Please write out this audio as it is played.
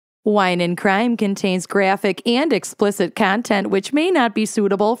Wine and Crime contains graphic and explicit content which may not be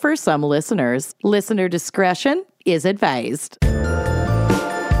suitable for some listeners. Listener discretion is advised.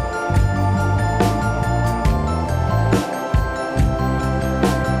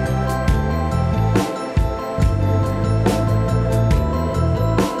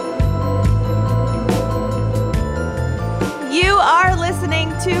 You are listening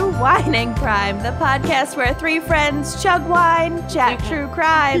to Wine and Crime, the podcast where three friends chug wine, chat true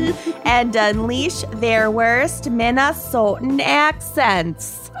crime, and unleash their worst Minnesotan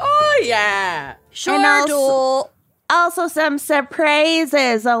accents. Oh, yeah. Sure and also some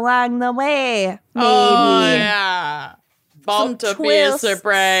surprises along the way, maybe. Oh, yeah. Bound to be a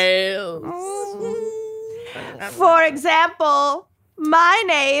surprise. For example, my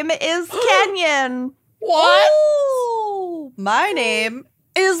name is Kenyon. What? Ooh, my name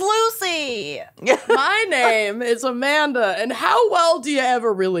is Lucy. My name is Amanda. And how well do you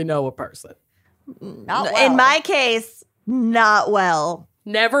ever really know a person? Not well. In my case, not well.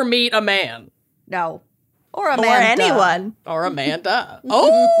 Never meet a man. No. Or Amanda. Or anyone. Or Amanda.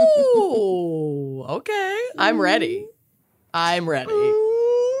 Oh, okay. I'm ready. I'm ready.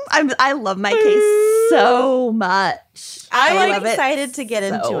 I love my case so much. I'm excited to get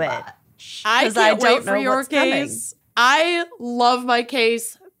into it. I can't I don't wait for know your what's case. I love my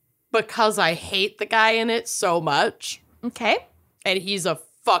case because I hate the guy in it so much. Okay. And he's a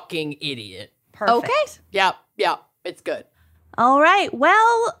fucking idiot. Perfect. Okay. Yep, it's good. All right.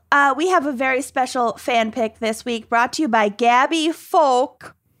 Well, we have a very special fan pick this week brought to you by Gabby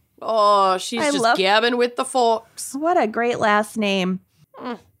Folk. Oh, she's gabbing with the folks. What a great last name.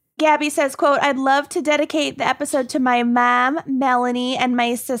 Gabby says, quote, I'd love to dedicate the episode to my mom, Melanie, and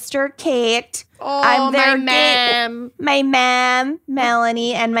my sister, Kate. Oh, I'm their my mom,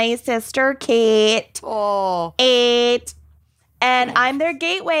 Melanie, and my sister, Kate. Oh. 8. And I'm their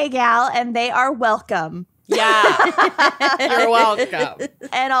gateway gal, and they are welcome. Yeah. You're welcome.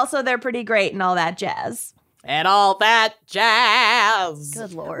 And also, they're pretty great and all that jazz. And all that jazz.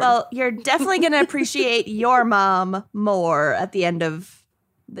 Good Lord. Well, you're definitely going to appreciate your mom more at the end of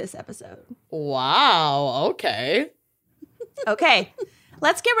this episode. Wow. Okay. Okay.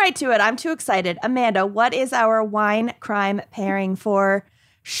 Let's get right to it. I'm too excited. Amanda, what is our wine crime pairing for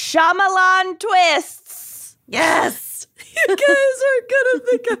Shyamalan twists? yes. You guys are going to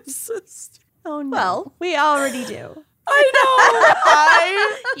think I'm so stupid. Oh, no. Well, we already do.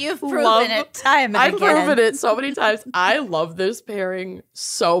 I know. You've proven it time and I've again. proven it so many times. I love this pairing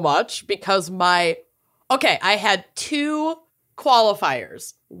so much because I had 2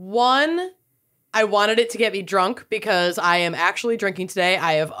 qualifiers. One, I wanted it to get me drunk because I am actually drinking today.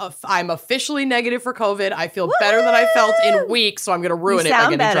 I'm officially negative for COVID. I feel better than I felt in weeks, so I'm going to ruin it by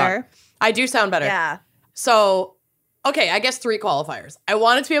getting drunk. I do sound better. Yeah. So, okay, I guess 3 qualifiers. I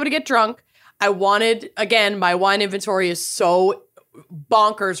wanted to be able to get drunk. I wanted, again, my wine inventory is so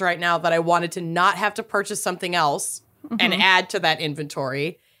bonkers right now that I wanted to not have to purchase something else and add to that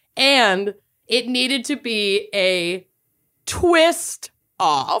inventory. And it needed to be a twist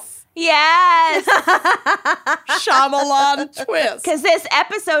off. Yes. Shyamalan twist. Because this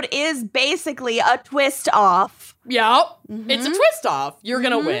episode is basically a twist off. Yep. It's a twist off. You're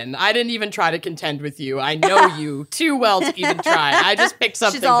going to win. I didn't even try to contend with you. I know you too well to even try. I just picked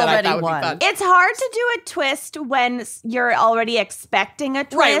something that I thought would be fun. It's hard to do a twist when you're already expecting a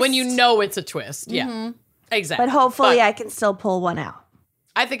twist. Right, when you know it's a twist. Yeah, exactly. But hopefully I can still pull one out.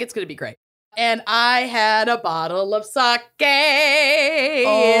 I think it's going to be great. And I had a bottle of sake Oh,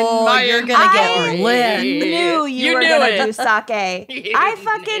 in my you're going to get lit. I knew you were going to do sake. I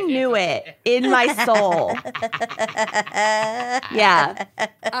fucking knew it in my soul. Yeah.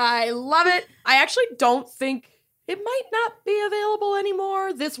 I love it. I actually don't think it might not be available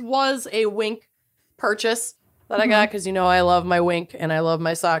anymore. This was a Wink purchase that I got because, I love my Wink and I love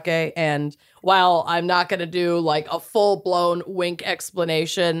my sake. And while I'm not going to do like a full-blown Wink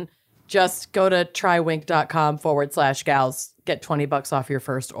explanation, just go to trywink.com/gals, get $20 off your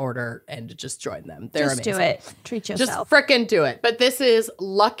first order, and just join them. They're amazing. Do it. Treat yourself. Just frickin' do it. But this is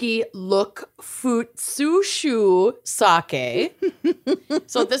Lucky Look Futsushu sake.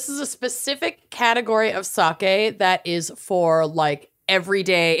 So this is a specific category of sake that is for like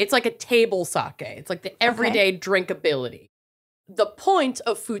everyday. It's like a table sake. It's like the everyday drinkability. The point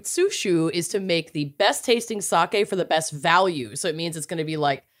of Futsushu is to make the best tasting sake for the best value. So it means it's going to be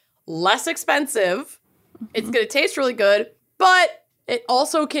like less expensive. It's going to taste really good, but it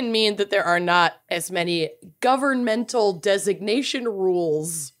also can mean that there are not as many governmental designation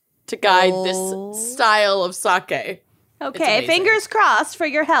rules to guide this style of sake. Okay, amazing. fingers crossed for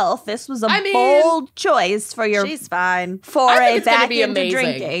your health. This was a I mean, bold choice for your She's fine. I think foray it's gonna back be into amazing.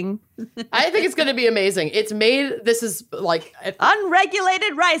 drinking. I think it's going to be amazing. It's made, this is like,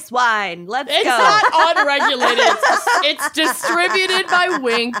 Unregulated rice wine. Let's it's go. not unregulated. It's distributed by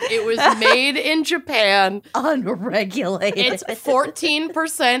Wink. It was made in Japan. Unregulated. It's 14%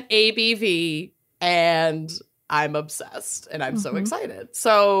 ABV, and I'm obsessed, and I'm so excited.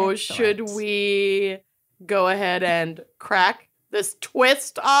 So Excellent. should we go ahead and crack this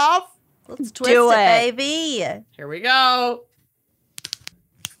twist off? Let's twist Do it, it. baby. Here we go.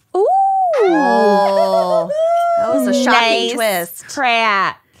 Ooh. Oh, that was a shocking Nice twist.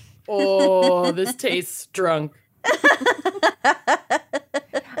 crack. Oh, this tastes drunk.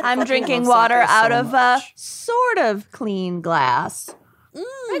 I'm drinking love water sake so out of a much. sort of clean glass.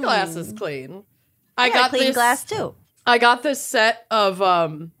 My glass is clean. I got got clean this glass too. I got this set of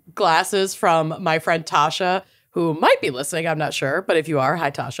glasses from my friend Tasha, who might be listening. I'm not sure. But if you are,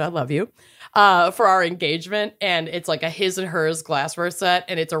 hi, Tasha. I love you. For our engagement. And it's like a his and hers glassware set.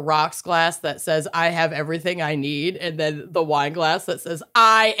 And it's a rocks glass that says, I have everything I need. And then the wine glass that says,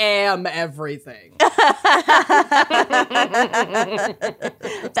 I am everything.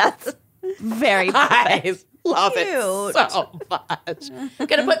 That's very I perfect. love Cute. it so much. I'm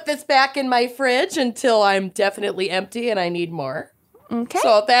going to put this back in my fridge until I'm definitely empty and I need more. Okay.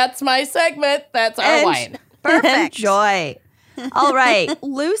 So that's my segment. That's our And- wine. Perfect. Enjoy. All right.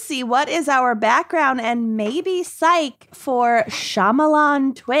 Lucy, what is our background and maybe psych for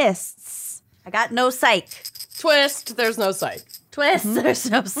Shyamalan twists? I got no psych. Twist, there's no sight. Twist, there's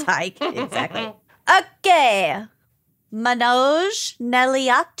no psych. Exactly. Okay. Manoj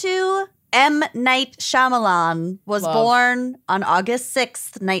Neliatu M. Night Shyamalan was Love. born on August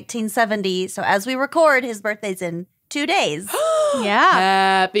 6th, 1970. So as we record, his birthday's in 2 days. Yeah.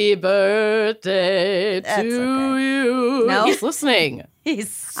 Happy birthday That's to okay. you. No. He's listening.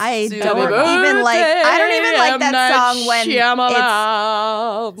 He's I super don't Happy even like. I don't even like M. that Night song when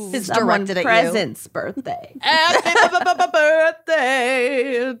Shyamalan. it's It's someone directed at you. present's birthday. Happy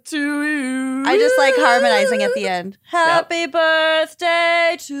birthday to you. I just like harmonizing at the end. Happy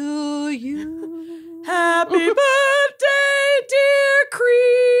birthday to you. Happy birthday, dear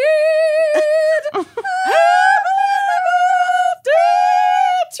Creed. Happy birthday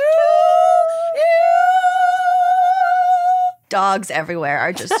to you. Dogs everywhere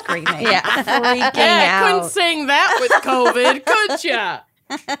are just screaming. Yeah, freaking Yeah, couldn't out. sing that with COVID, could ya?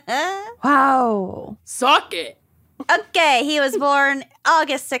 Wow. Suck it. Okay, he was born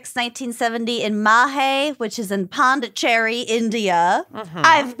August 6, 1970 in Mahe, which is in Pondicherry, India.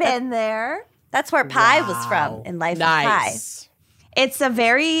 I've been there. That's where Pi was from in Life of Pi. Nice. It's a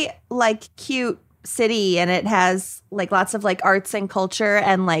very like cute city, and it has like lots of like arts and culture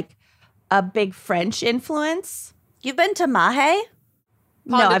and like a big French influence. You've been to Mahe?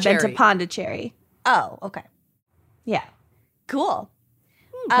 No, I've been to Pondicherry. Pondicherry. Oh, okay. Yeah. Cool.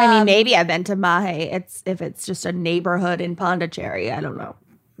 I mean, maybe I've been to Mahe. If it's just a neighborhood in Pondicherry. I don't know.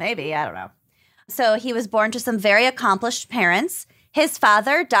 Maybe, I don't know. So he was born to some very accomplished parents. His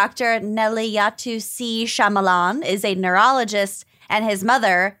father, Dr. Neliatu C. Shyamalan, is a neurologist, and his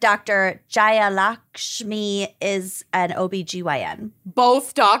mother, Dr. Jayalakshmi, is an OBGYN.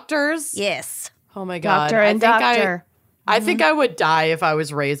 Both doctors? Yes. Oh my God. Doctor and doctor. I think I would die if I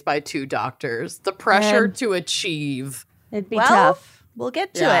was raised by two doctors. The pressure Man. to achieve. It'd be Well, tough. we'll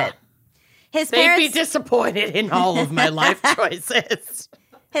get to Yeah. it. His They'd be parents, disappointed in all of my life choices.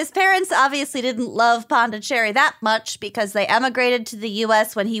 his parents obviously didn't love Pondicherry that much because they emigrated to the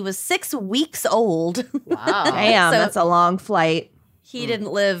U.S. when he was 6 weeks old. Wow. Damn, So- that's a long flight. He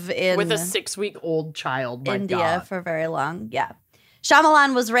didn't live in With a 6-week-old child. My India God. for very long. Yeah.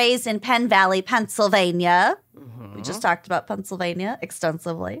 Shyamalan was raised in Penn Valley, Pennsylvania. We just talked about Pennsylvania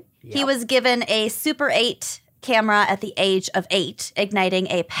extensively. He was given a Super 8 camera at the age of 8, igniting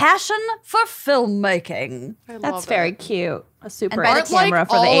a passion for filmmaking. I love That's it. very cute. A Super And by 8 the Aren't camera like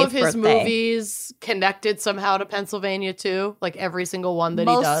for the all 8th of his birthday. movies connected somehow to Pennsylvania too? Like every single one that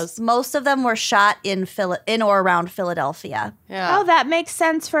he does. Most of them were shot in or around Philadelphia. Yeah. Oh, that makes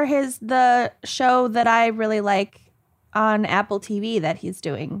sense for the show that I really like on Apple TV that he's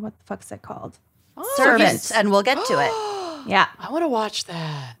doing. What the fuck's it called? Oh, Servant. And we'll get to it. Yeah, I want to watch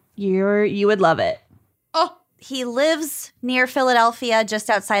that. you would love it. Oh, He lives near Philadelphia, just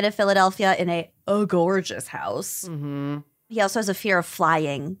outside of Philadelphia, in a gorgeous house. He also has a fear of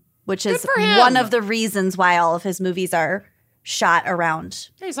flying, which is for him. one of the reasons why all of his movies are shot around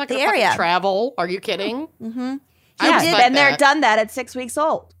he's not the going to area. travel. Are you kidding? Mm-hmm. I Yeah, respect been there, that. done that at 6 weeks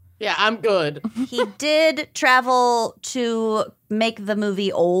old. Yeah, I'm good. He did travel to make the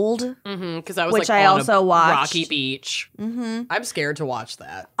movie Old. Because I was Which like I on also a watched. rocky beach. I'm scared to watch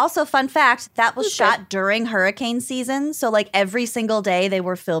that. Also, fun fact, that was shot during hurricane season. So, like, every single day they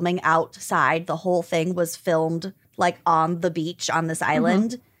were filming outside. The whole thing was filmed, like, on the beach on this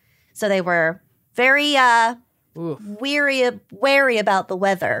island. So they were very wary about the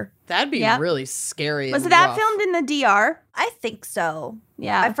weather. That'd be Yep. really scary. Was and that rough. filmed in the DR? I think so.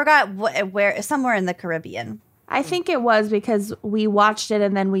 Yeah. I forgot where, somewhere in the Caribbean. I think it was because we watched it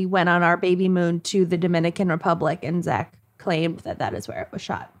and then we went on our baby moon to the Dominican Republic and Zach claimed that is where it was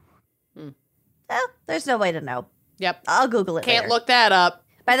shot. Well, there's no way to know. Yep. I'll Google it Can't later. look that up.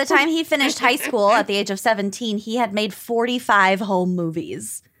 By the time he finished high school at the age of 17, he had made 45 home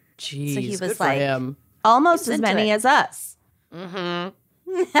movies. Jeez, he was good for like- him. Almost as into many it. as us.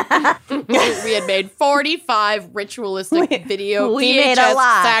 We had made 45 ritualistic video we VHS made a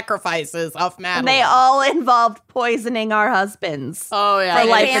lot. sacrifices of Madeline. And they all involved poisoning our husbands. Oh, yeah. For and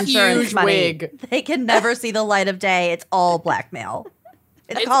life a insurance huge money. wig. They can never see the light of day. It's all blackmail.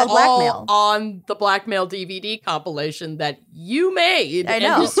 It's called all blackmail. on the blackmail DVD compilation that you made I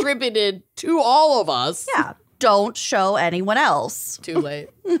know. and distributed to all of us. Yeah. Don't show anyone else. Too late.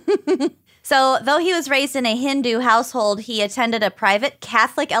 So, though he was raised in a Hindu household, he attended a private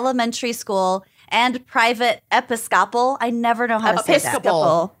Catholic elementary school and private Episcopal. I never know how to say that.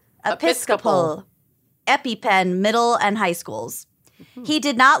 Episcopal. Episcopal. EpiPen middle and high schools. He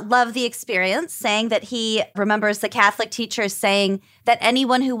did not love the experience, saying that he remembers the Catholic teachers saying that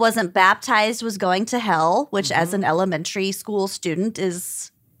anyone who wasn't baptized was going to hell, which as an elementary school student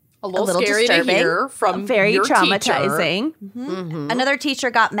is A little scary disturbing. to hear from Very your traumatizing. Teacher. Another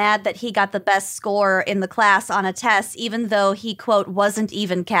teacher got mad that he got the best score in the class on a test, even though he, quote, wasn't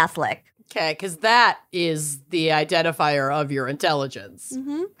even Catholic. Okay, because that is the identifier of your intelligence.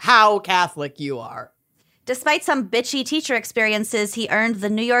 How Catholic you are. Despite some bitchy teacher experiences, he earned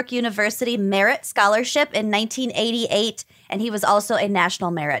the New York University Merit Scholarship in 1988, and he was also a National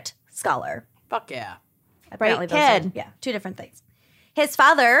Merit Scholar. Fuck yeah. Apparently those kid. are, two different things. His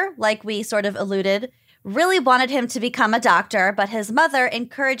father, like we sort of alluded, really wanted him to become a doctor, but his mother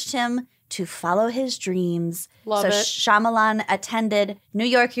encouraged him to follow his dreams. Love so it. Shyamalan attended New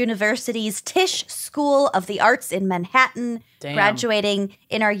York University's Tisch School of the Arts in Manhattan, Damn. graduating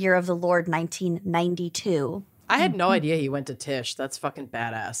in our year of the Lord 1992. I had no idea he went to Tisch. That's fucking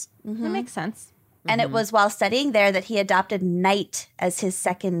badass. That makes sense. And it was while studying there that he adopted Night as his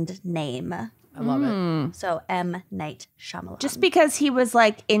second name. I love it. So M. Night Shyamalan. Just because he was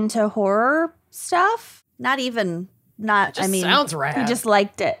like into horror stuff, not even, not, Just I mean. sounds rad. he just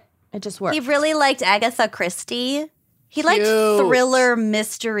liked it. It just worked. He really liked Agatha Christie. He liked Cute. thriller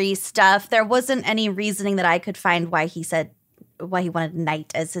mystery stuff. There wasn't any reasoning that I could find why he wanted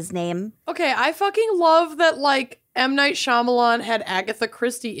Night as his name. Okay, I fucking love that, like, M. Night Shyamalan had Agatha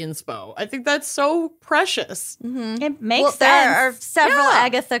Christie inspo. I think that's so precious. It makes Well, sense. there are several Yeah.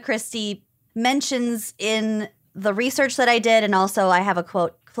 Agatha Christie mentions in the research that I did, and also I have a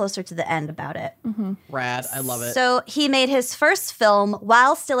quote closer to the end about it. Rad. I love it. So he made his first film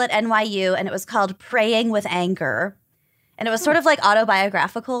while still at NYU, and it was called Praying with Anger. And it was sort of like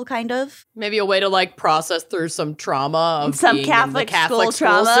autobiographical, kind of. Maybe a way to, like, process through some trauma of Some being Catholic in the Catholic school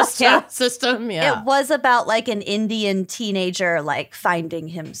trauma. system. Yeah. system. Yeah. It was about like an Indian teenager like finding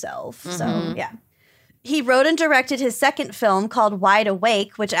himself. So, yeah. He wrote and directed his second film called Wide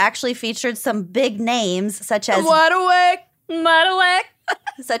Awake, which actually featured some big names such as Wide awake.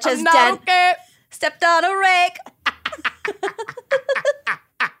 such I'm as not okay. Stepped on a Rake.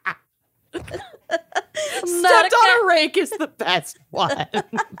 Stepped on a rake is the best one.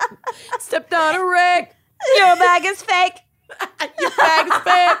 Stepped on a rake. Your bag is fake. Your bag's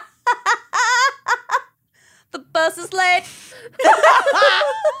fake. The bus is late.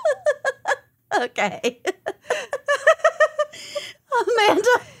 Okay. Amanda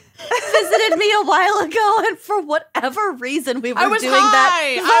visited me a while ago, and for whatever reason, we were I was doing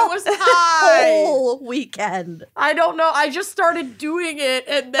high. that I was high. whole weekend. I don't know. I just started doing it,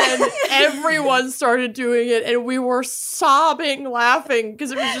 and then everyone started doing it, and we were sobbing, laughing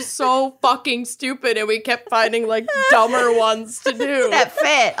because it was just so fucking stupid, and we kept finding like dumber ones to do. That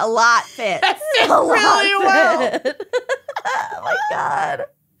fit. A lot fit. That fit really well. Oh my God.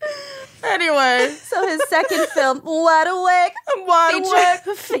 Anyway, So his second film, Wide Awake, I'm wide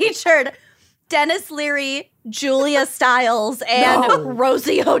awake. featured Dennis Leary, Julia Stiles, and No.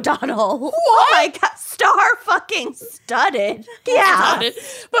 Rosie O'Donnell. Oh my God. Star fucking studded. Got it.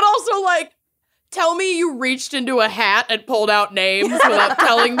 But also, like, tell me you reached into a hat and pulled out names without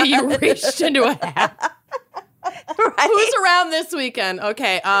telling me you reached into a hat. Who's around this weekend?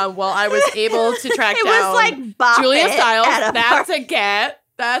 Okay. Well, I was able to track It down was like Bop Julia It Stiles. at a That's a get.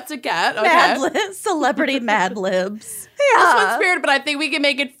 That's a get. Okay. Mad Libs, celebrity Mad Libs. This one's weird, but I think we can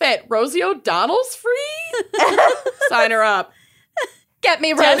make it fit. Rosie O'Donnell's free? Sign her up. Get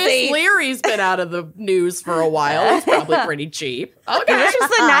me, Dennis Rosie. Leary's been out of the news for a while. It's probably pretty cheap. Okay. This was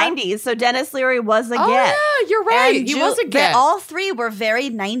the 90s, so Dennis Leary was a Oh, get. yeah, you're right. And He was a they get. all three were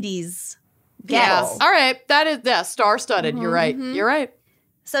very 90s. Yeah. people. All right. That is, yeah, star-studded. You're right. You're right.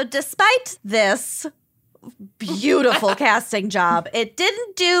 So despite this beautiful casting job, it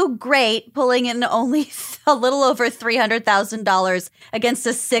didn't do great, pulling in only a little over $300,000 against a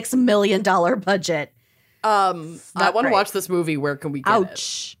 $6 million budget. I want to great. watch this movie. Where can we get it?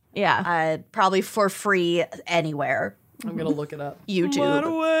 Ouch. Yeah. Probably for free anywhere. I'm going to look it up.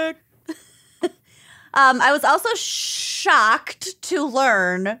 YouTube. I was also shocked to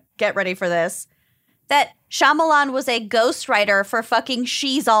learn, get ready for this, that Shyamalan was a ghostwriter for fucking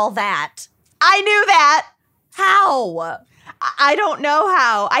She's All That. I knew that. How? I don't know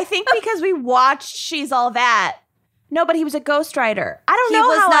how. I think because we watched She's All That. No, but he was a ghostwriter. I don't He know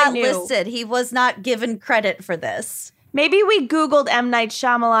was how not I knew. listed. He was not given credit for this. Maybe we Googled M. Night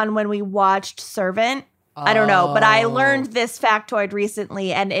Shyamalan when we watched Servant. I don't know, but I learned this factoid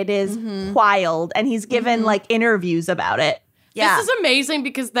recently, and it is wild. And he's given like interviews about it. Yeah. This is amazing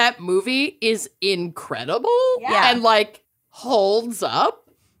because that movie is incredible Yeah. and like holds up.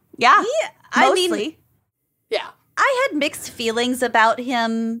 Yeah, I mean, mostly. Yeah. I had mixed feelings about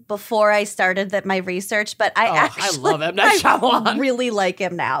him before I started my research, but I actually I love M. Night Shyamalan. really like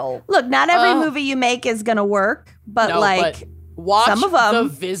him now. Look, not every movie you make is gonna work, but No, like but watch some of 'em. The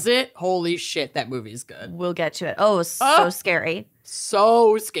Visit. Holy shit, that movie's good. We'll get to it. Oh, so scary.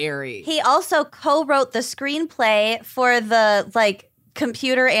 So scary. He also co-wrote the screenplay for the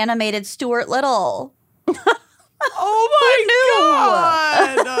computer animated Stuart Little. Oh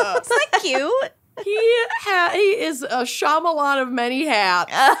my god. Isn't that cute? He is a Shyamalan of many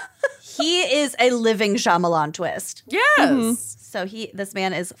hats. He is a living Shyamalan twist. Yes. So this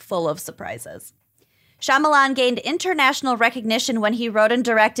man is full of surprises. Shyamalan gained international recognition when he wrote and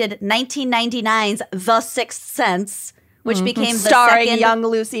directed 1999's The Sixth Sense, which became the starring second. young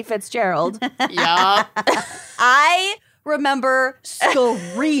Lucy Fitzgerald. Yeah. I remember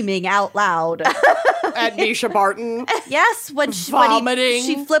screaming out loud. At Misha Barton. Yes, when Vomiting.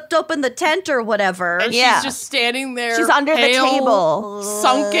 she flipped open the tent or whatever. And Yeah. she's just standing there. She's under the pale, table.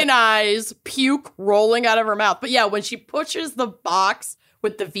 Sunken eyes, puke rolling out of her mouth. But yeah, when she pushes the box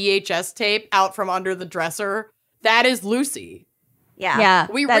with the VHS tape out from under the dresser, that is Lucy. Yeah,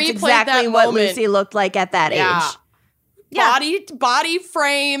 We that's replayed exactly that what moment. Lucy looked like at that Yeah. age. Yeah. Body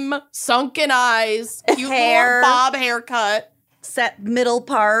frame, sunken eyes, cute Hair. little bob haircut, Set middle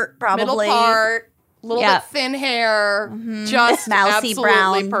part, probably. middle part, little Yeah. bit thin hair, just Mousy absolutely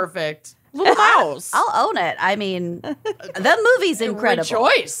brown. perfect. Little mouse. I'll own it. I mean, the movie's incredible.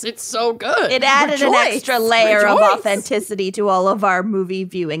 Rejoice. It's so good. It added an Rejoice. extra layer of Rejoice. authenticity to all of our movie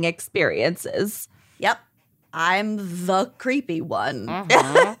viewing experiences. Yep. I'm the creepy one.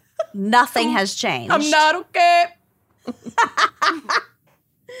 Nothing has changed. I'm not okay.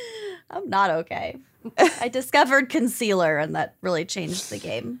 I'm not okay. I discovered concealer, and that really changed the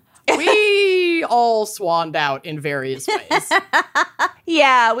game. We all swanned out in various ways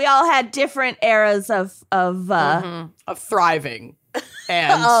Yeah, we all had different eras of of thriving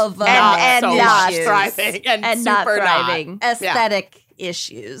and Of, not and so not much thriving and, and super not thriving. Aesthetic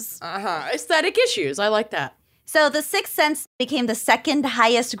issues. Aesthetic issues. I like that. So, The Sixth Sense became the second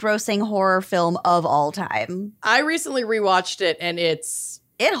highest grossing horror film of all time. I recently rewatched it and it's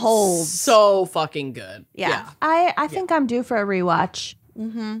It holds. so fucking good. Yeah. I think I'm due for a rewatch.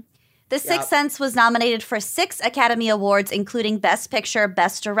 The Sixth Sense was nominated for 6 Academy Awards, including Best Picture,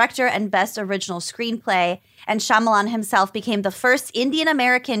 Best Director, and Best Original Screenplay. And Shyamalan himself became the first Indian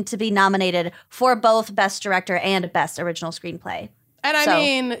American to be nominated for both Best Director and Best Original Screenplay. And I So-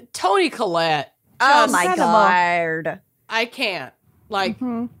 mean, Toni Collette. Oh just- my incredible. God. I can't. Like, she's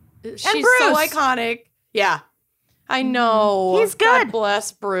And so Bruce. iconic. Yeah. I know. He's God good.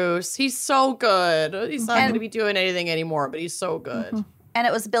 bless Bruce. He's so good. He's not And- going to be doing anything anymore, but he's so good. And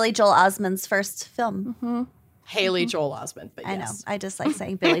it was Billy Joel Osment's first film. Haley Joel Osment, but I know. yes. I just like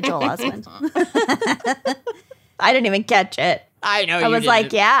saying Billy Joel Osment. I didn't even catch it. I know I was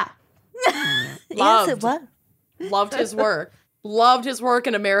like, yeah. Yes, it Loved. was. Loved his work. Loved his work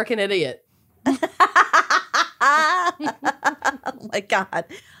in American Idiot. Oh my God.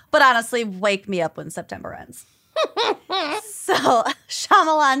 But honestly, wake me up when September ends. So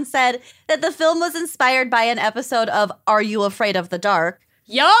Shyamalan said that the film was inspired by an episode of Are You Afraid of the Dark?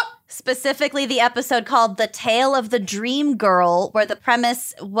 Yup. Specifically, the episode called The Tale of the Dream Girl, where the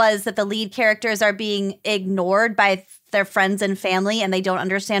premise was that the lead characters are being ignored by their friends and family, and they don't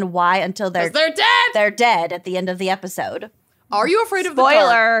understand why until they're dead. They're dead at the end of the episode. Are You Afraid of the Dark?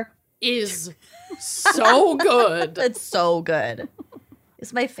 Spoiler. Is so good. It's so good.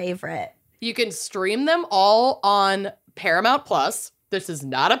 It's my favorite. You can stream them all on Paramount Plus. This is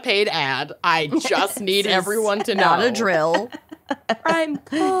not a paid ad. I just need everyone to know. Not a drill. I'm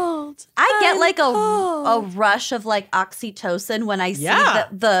cold. I get like a rush of like oxytocin when I see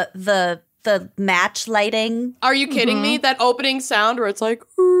the match lighting. Are you kidding me? That opening sound where it's like,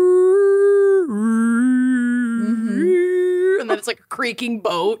 and then it's like a creaking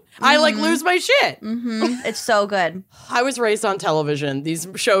boat. I like lose my shit. It's so good. I was raised on television. These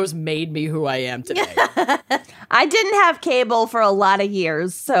shows made me who I am today. I didn't have cable for a lot of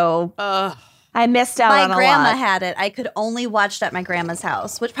years, so I missed out on a lot. My grandma had it. I could only watch it at my grandma's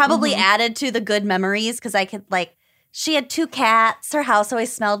house, which probably added to the good memories because I could like. She had 2 cats. Her house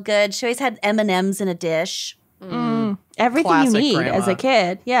always smelled good. She always had M&Ms in a dish. Everything Classic you need grandma. as a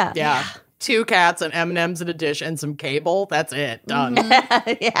kid. Yeah. Yeah. 2 cats and M&Ms in a dish and some cable. That's it. Done.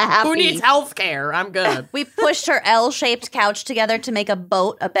 Yeah, Who needs health care? I'm good. We pushed her L-shaped couch together to make a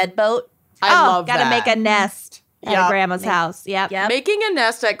bed boat. I love that. Gotta make a nest at grandma's house. Yep. Making a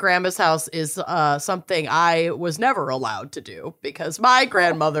nest at grandma's house is something I was never allowed to do because my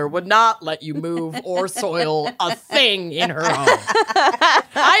grandmother would not let you move or soil a thing in her home.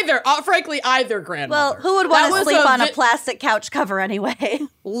 Frankly, either grandmother. Well, who would want to sleep on a plastic couch cover anyway?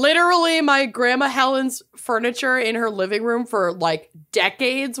 Literally, my grandma Helen's furniture in her living room for like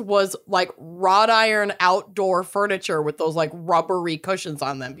decades was like wrought iron outdoor furniture with those like rubbery cushions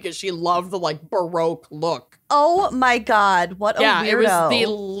on them because she loved the like Baroque look. Oh my God, what a weirdo. It was the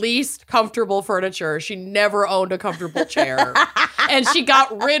least comfortable furniture. She never owned a comfortable chair. And she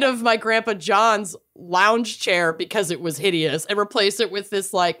got rid of my Grandpa John's lounge chair because it was hideous and replaced it with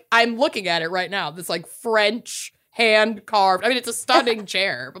this like, I'm looking at it right now, this like French hand carved. I mean, it's a stunning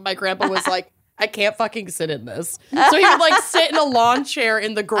chair, but my grandpa was like, I can't fucking sit in this. So he would like sit in a lawn chair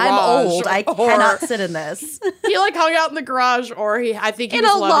in the garage. I'm old. I cannot sit in this. He like hung out in the garage, or I think he was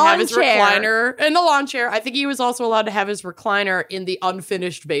allowed to have his recliner in the lawn chair. I think he was also allowed to have his recliner in the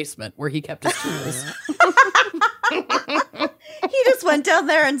unfinished basement where he kept his tools. He just went down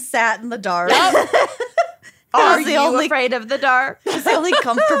there and sat in the dark. Yep. Are you afraid of the dark? It's the only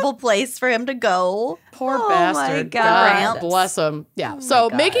comfortable place for him to go. Poor bastard. My God. God bless him. Yeah. So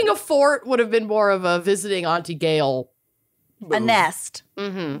making a fort would have been more of a visiting Auntie Gail move. A nest.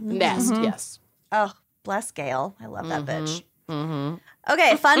 Nest, yes. Oh, bless Gail. I love that bitch.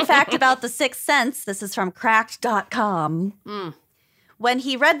 Okay, fun fact about The Sixth Sense. This is from cracked.com. When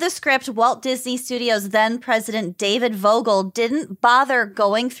he read the script, Walt Disney Studios' then president David Vogel didn't bother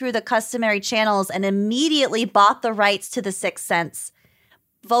going through the customary channels and immediately bought the rights to The Sixth Sense.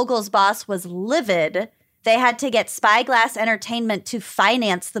 Vogel's boss was livid. They had to get Spyglass Entertainment to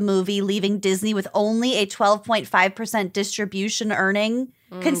finance the movie, leaving Disney with only a 12.5% distribution earning,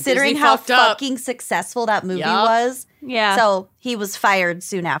 considering Disney how fucked up. fucking successful that movie was. Yeah. So he was fired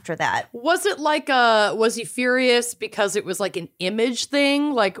soon after that. Was it like was he furious because it was like an image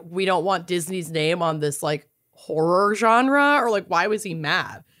thing? Like, we don't want Disney's name on this like horror genre? Or like, why was he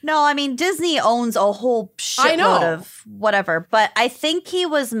mad? No, I mean, Disney owns a whole shitload of whatever. But I think he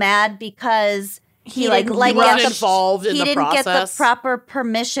was mad because he wasn't involved in the didn't get the process. proper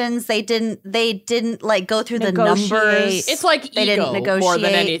permissions. They didn't like go through the numbers. It's like They ego didn't negotiate. more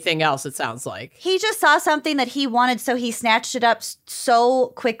than anything else, it sounds like. He just saw something that he wanted, so he snatched it up so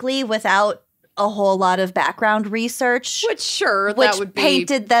quickly without a whole lot of background research. Which that would be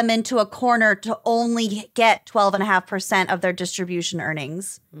painted them into a corner to only get 12.5% of their distribution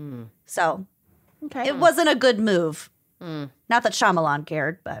earnings. So it wasn't a good move. Not that Shyamalan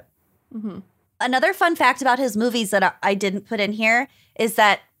cared, but. Another fun fact about his movies that I didn't put in here is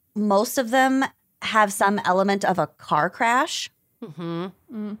that most of them have some element of a car crash. For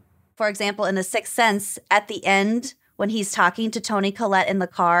example, in The Sixth Sense, at the end, when he's talking to Toni Collette in the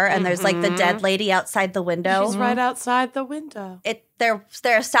car and there's like the dead lady outside the window. She's right outside the window.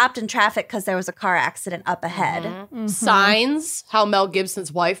 They're stopped in traffic because there was a car accident up ahead. Signs, how Mel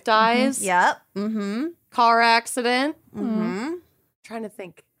Gibson's wife dies. Yep. Car accident. Trying to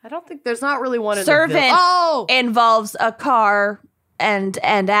think. I don't think there's not really one in Servant the involves a car and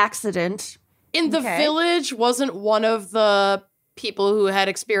accident. In the village, wasn't one of the people who had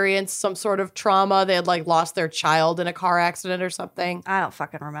experienced some sort of trauma. They had like lost their child in a car accident or something. I don't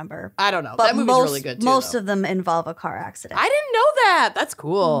fucking remember. I don't know. But That movie's really good too. Most of them involve a car accident. I didn't know that. That's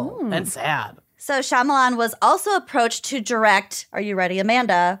cool and sad. So Shyamalan was also approached to direct, are you ready,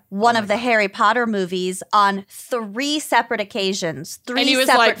 Amanda, one of the Harry Potter movies on 3 separate occasions, 3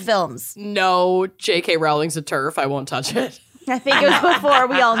 separate films. No, J.K. Rowling's a turf. I won't touch it. I think it was before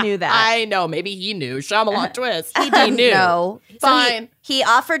we all knew that. I know. Maybe he knew. Shyamalan twist. He didn't know. Fine. So he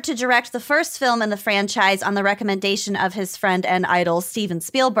offered to direct the first film in the franchise on the recommendation of his friend and idol, Steven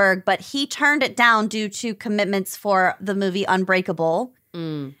Spielberg, but he turned it down due to commitments for the movie Unbreakable.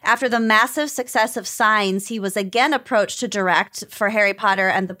 After the massive success of Signs, he was again approached to direct for Harry Potter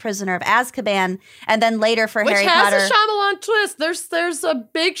and the Prisoner of Azkaban, and then later for Harry Potter. Which has a Shyamalan twist. There's a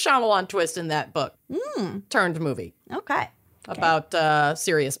big Shyamalan twist in that book. Turned movie. Okay. About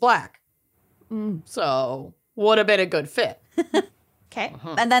Sirius Black. So would have been a good fit. Okay.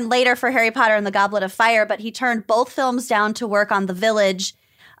 And then later for Harry Potter and the Goblet of Fire, but he turned both films down to work on The Village,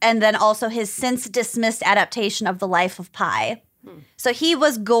 and then also his since dismissed adaptation of The Life of Pi. So he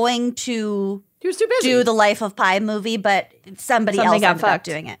was going to He was too busy. do the Life of Pi movie, but somebody else ended up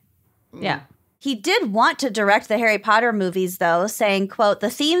doing it. Yeah. He did want to direct the Harry Potter movies, though, saying, quote, "The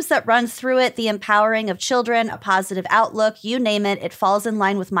themes that run through it, the empowering of children, a positive outlook, you name it, it falls in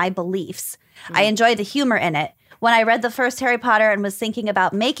line with my beliefs. I enjoy the humor in it. When I read the first Harry Potter and was thinking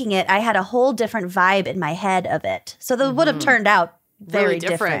about making it, I had a whole different vibe in my head of it." So that would have turned out very really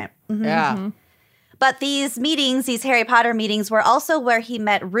different. different. But these meetings, these Harry Potter meetings, were also where he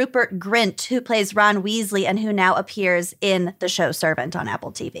met Rupert Grint, who plays Ron Weasley and who now appears in the show Servant on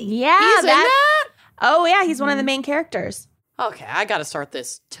Apple TV. Yeah. He's in that? Oh, yeah. He's one of the main characters. Okay, I got to start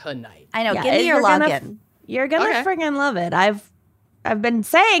this tonight. I know. Yeah, Give me your you're gonna login. You're going to Okay. friggin' love it. I've been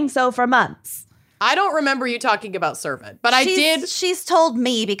saying so for months. I don't remember you talking about Servant, but I did. She's told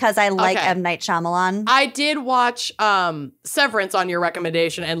me because I like Okay. M. Night Shyamalan. I did watch Severance on your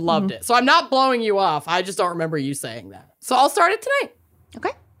recommendation and loved it. So I'm not blowing you off. I just don't remember you saying that. So I'll start it tonight.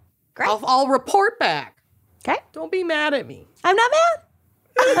 Okay. Great. I'll report back. Okay. Don't be mad at me. I'm not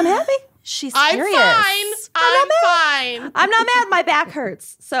mad. I'm happy. She's I'm serious. fine. I'm fine. I'm not mad. My back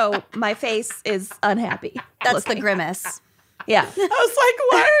hurts. So my face is unhappy. That's the grimace. Yeah. I was like,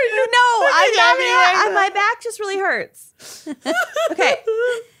 why are you? No, I'm looking not at me mad. like My back just really hurts. Okay.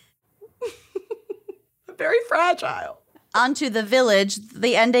 I'm very fragile. Onto The Village,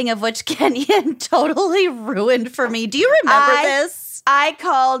 the ending of which Kenyon totally ruined for me. Do you remember this? I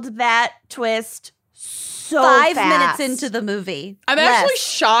called that twist so 5 fast. minutes into the movie. I'm actually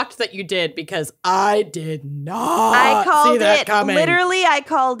shocked that you did because I did not I called see that it coming. literally. I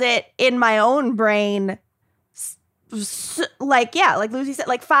called it in my own brain. Like Lucy said,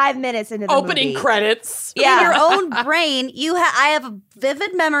 like 5 minutes into the Opening movie. credits. Yeah. In your own brain, I have a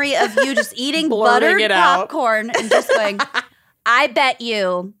vivid memory of you just eating Blurting buttered it out. popcorn and just going, I bet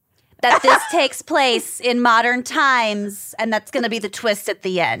you that this takes place in modern times, and that's going to be the twist at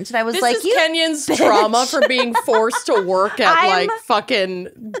the end. And I was This like, is you Kenyon's trauma from being forced to work at I'm- like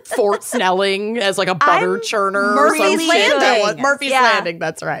fucking Fort Snelling as like a butter I'm churner or some Murphy's shit. Landing. Murphy's Yeah. Landing,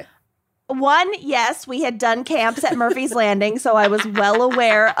 that's right. One, yes, we had done camps at Murphy's Landing, so I was well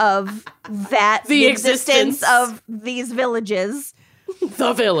aware of that, The existence existence. of these villages.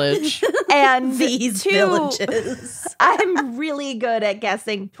 The Village. And these two, villages. I'm really good at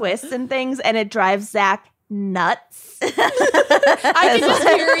guessing twists and things, and it drives Zach nuts. I can just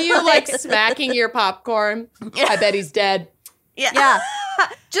hear you like smacking your popcorn. I bet he's dead. Yeah.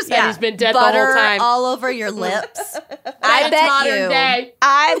 Just Bet he's been dead the butter whole time. all over your lips. I bet modern you. day.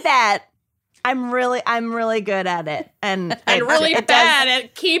 I bet I'm really good at it, and Really it bad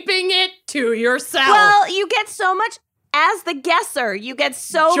at keeping it to yourself. Well, you get so much as the guesser. You get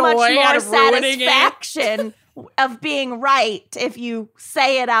so Joy much out more of ruining it. satisfaction of being right if you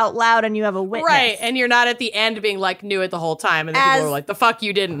say it out loud and you have a witness. right, and you're not at the end being like knew it the whole time, and then As- people are like, "The fuck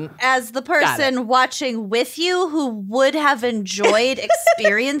you didn't." As the person watching with you who would have enjoyed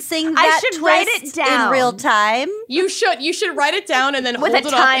experiencing that should write twist it down. in real time. You should write it down and then With hold a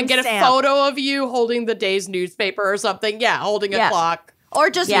it up and get a timestamp. photo of you holding the day's newspaper or something. Yeah, holding a Yeah. clock. Or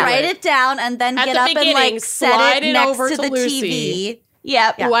just Yeah. write it down and then At get the up and beginning, like set slide it it next over to to the Lucy. TV.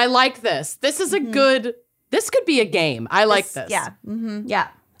 Yep. Oh, I like this. This is a good. This could be a game. I like this. Yeah. Mm-hmm. Yeah.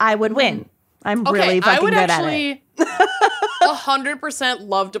 I would win. I'm Okay, really fucking I would good at it. actually 100%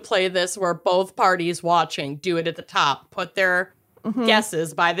 love to play this where both parties watching do it at the top, put their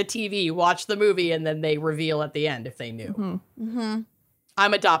guesses by the TV, watch the movie, and then they reveal at the end if they knew.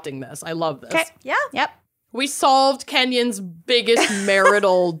 I'm adopting this. I love this. Okay. Yeah. Yep. We solved Kenyon's biggest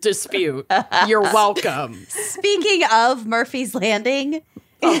marital dispute. You're welcome. Speaking of Murphy's Landing,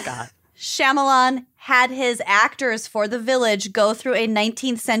 Oh, God. Shyamalan had his actors for The Village go through a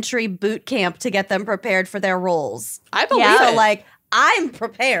 19th century boot camp to get them prepared for their roles. I believe Yeah. it. So, like, I'm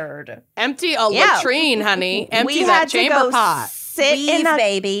prepared. Empty a latrine, honey. Empty that chamber pot. Sit in a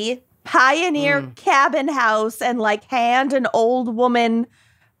baby. pioneer cabin house and like hand an old woman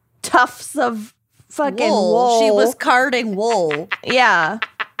tufts of fucking wool. She was carding wool. Yeah.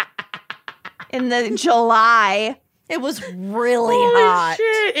 In the July. It was really hot.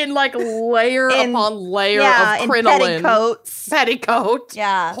 Shit. In like layer upon layer of crinoline. In petticoats. Petticoat.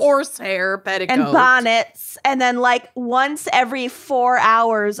 Yeah. Horsehair petticoat. And bonnets. And then like once every 4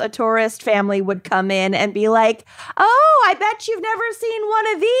 hours, a tourist family would come in and be like, oh, I bet you've never seen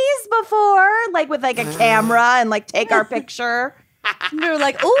one of these before. Like with like a camera and like take our picture. And they were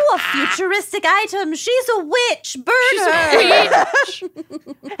like, "Oh, a futuristic item. She's a witch. Burn her."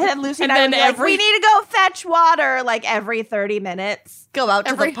 And then Lucy and I would be like, we need to go fetch water like every 30 minutes. Go out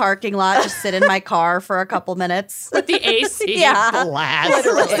to the parking lot, just sit in my car for a couple minutes. With the AC blast.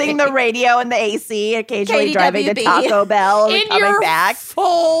 Listening to the radio and the AC, occasionally KDWB. driving to Taco Bell and coming back.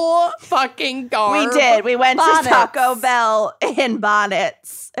 Full fucking garb. We did. We went to Taco Bell in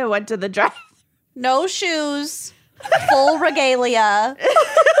bonnets and went to the drive. No shoes. Full regalia.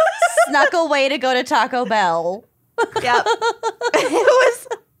 Snuck away to go to Taco Bell. Yep. It was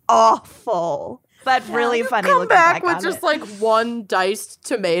awful, but really funny. Come back with just like one diced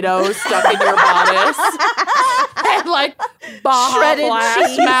tomato stuck in your bodice and like Baja shredded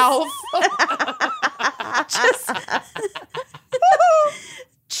Blast mouth. Just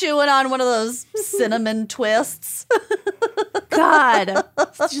chewing on one of those cinnamon twists. God,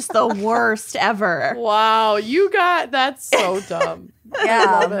 it's just the worst ever. Wow, that's so dumb. Yeah.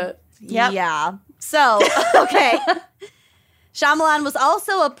 I love it. Yep. Yeah. So, okay. Shyamalan was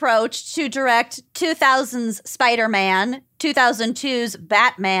also approached to direct 2000's Spider-Man, 2002's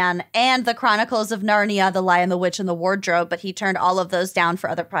Batman, and The Chronicles of Narnia, The Lion, the Witch, and the Wardrobe, but he turned all of those down for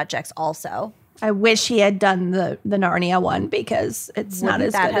other projects also. I wish he had done the Narnia one because it's not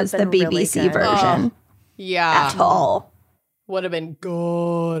as good as the BBC version. Yeah. At all. Would have been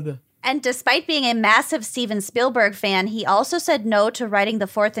good. And despite being a massive Steven Spielberg fan, he also said no to writing the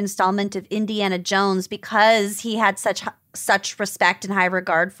fourth installment of Indiana Jones because he had such respect and high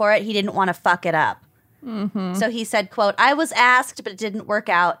regard for it. He didn't want to fuck it up. Mm-hmm. So he said, quote, "I was asked, but it didn't work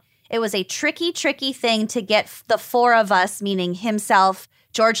out. It was a tricky thing to get the four of us, meaning himself,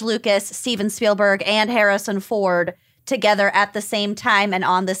 George Lucas, Steven Spielberg, and Harrison Ford, together at the same time and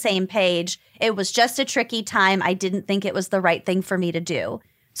on the same page. It was just a tricky time. I didn't think it was the right thing for me to do."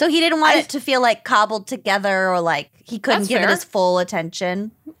 So he didn't want it to feel like cobbled together or like he couldn't give it his full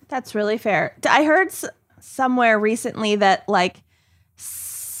attention. That's really fair. I heard somewhere recently that like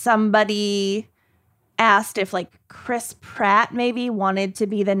somebody asked if like Chris Pratt maybe wanted to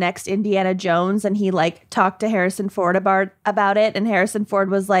be the next Indiana Jones, and he like talked to Harrison Ford about it, and Harrison Ford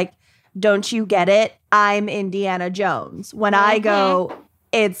was like, "Don't you get it? I'm Indiana Jones. When I go,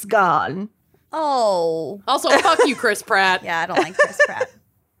 it's gone." Oh. Also, fuck you, Chris Pratt. Yeah, I don't like Chris Pratt.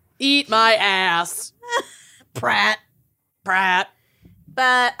 Eat my ass. Pratt.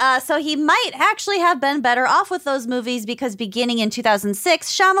 But so he might actually have been better off with those movies because beginning in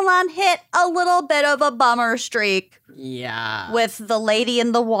 2006, Shyamalan hit a little bit of a bummer streak. Yeah. With The Lady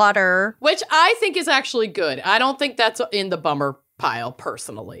in the Water. Which I think is actually good. I don't think that's in the bummer pile,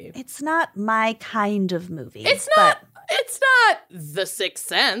 personally. It's not my kind of movie. It's not The Sixth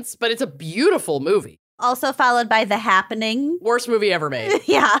Sense, but it's a beautiful movie. Also followed by The Happening. Worst movie ever made.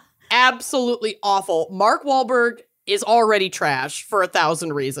 Yeah. Absolutely awful. Mark Wahlberg is already trash for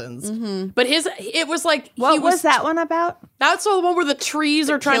 1,000 reasons. Mm-hmm. But it was like... What was that one about? That's the one where the trees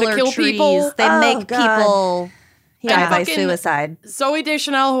are trying to kill trees. people. They make people die by fucking suicide. Zooey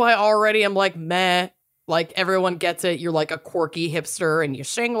Deschanel, who I already am like, meh. Like, everyone gets it. You're like a quirky hipster and you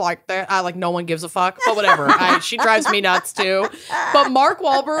sing like that. No one gives a fuck. But whatever. She drives me nuts too. But Mark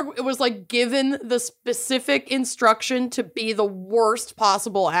Wahlberg, it was like given the specific instruction to be the worst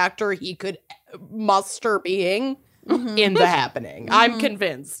possible actor he could muster being in The Happening. I'm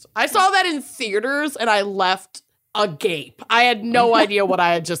convinced. I saw that in theaters and I left agape. I had no idea what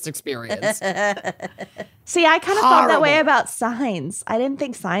I had just experienced. See, I kind of thought that way about Signs. I didn't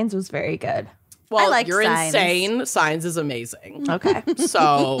think Signs was very good. Well, you're Signs. Insane. Signs is amazing. Okay.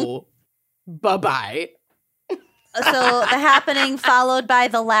 So, bye-bye. So, The Happening, followed by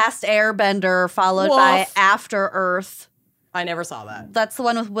The Last Airbender, followed by After Earth. I never saw that. That's the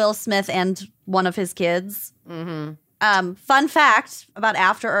one with Will Smith and one of his kids. Mm-hmm. Fun fact about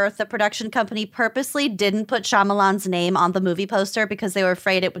After Earth, the production company purposely didn't put Shyamalan's name on the movie poster because they were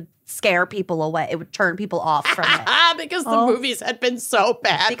afraid it would scare people away. It would turn people off from it. Because the movies had been so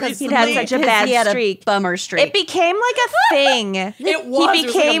bad because recently. He'd had such a bad streak. Bummer streak. It became like a thing. It was. He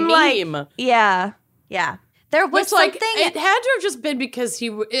became it was like a meme. Yeah. Yeah. There was Which, like, something. it had to have just been because he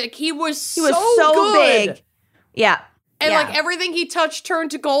was He was so good. big. Yeah. And, Yeah. like, everything he touched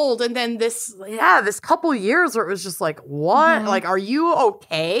turned to gold. And then this couple years where it was just like, what? Like, are you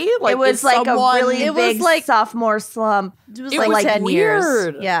okay? Like, It was is like someone- a really It was big like- sophomore slump. It was It like was 10 weird.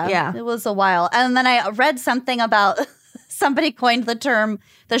 years. Yeah. Yeah. It was a while. And then I read something about somebody coined the term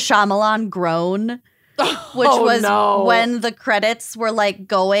the Shyamalan groan, which was when the credits were like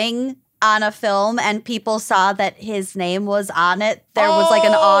going on a film and people saw that his name was on it. There was like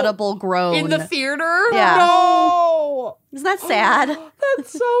an audible groan. in the theater? Yeah. No. Isn't that sad?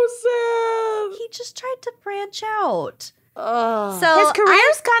 That's so sad. He just tried to branch out. Ugh. So His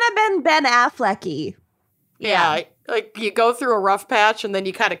career's kind of been Ben Affleck-y. Yeah, like you go through a rough patch and then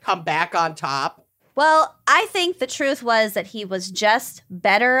you kind of come back on top. Well, I think the truth was that he was just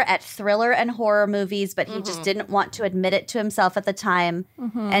better at thriller and horror movies, but he just didn't want to admit it to himself at the time.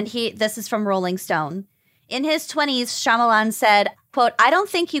 And this is from Rolling Stone. In his 20s, Shyamalan said, quote, "I don't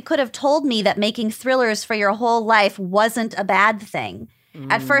think you could have told me that making thrillers for your whole life wasn't a bad thing.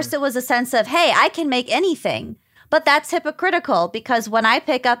 At first, it was a sense of, hey, I can make anything. But that's hypocritical because when I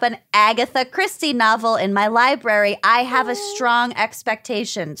pick up an Agatha Christie novel in my library, I have a strong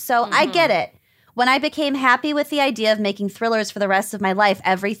expectation. So I get it. When I became happy with the idea of making thrillers for the rest of my life,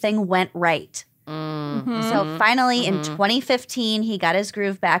 everything went right." So finally, in 2015, he got his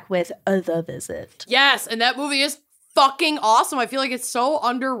groove back with The Visit. Yes, and that movie is fucking awesome. I feel like it's so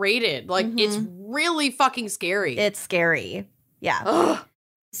underrated. Like, it's really fucking scary. It's scary. Yeah. Ugh.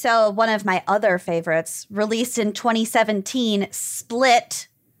 So one of my other favorites, released in 2017, Split,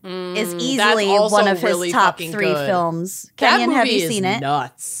 is easily also one of his really top fucking 3 good. films. That Kenyon, movie have you is seen it?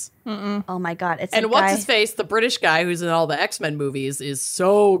 nuts. Oh my God. It's And a what's guy, his face, the British guy who's in all the X-Men movies, is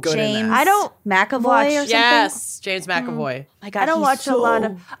so good in James that. I don't McAvoy watch- or something? Yes, James McAvoy. Oh my God, I don't he's watch a lot so-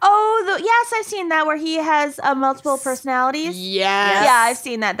 of. Oh, yes, I've seen that where he has multiple personalities. Yes. Yeah, I've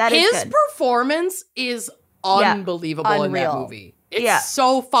seen that. That is His good. performance is unbelievable in that Unreal. movie. It's Yeah.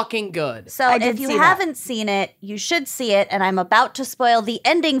 so fucking good. So I if did you see that. haven't seen it, you should see it. And I'm about to spoil the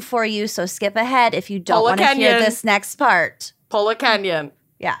ending for you, so skip ahead if you don't Paula want to hear Kenyon. this next part. Paula Kenyon.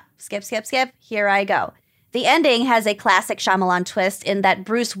 Yeah, skip. Here I go. The ending has a classic Shyamalan twist in that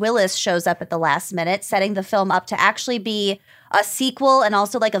Bruce Willis shows up at the last minute, setting the film up to actually be a sequel and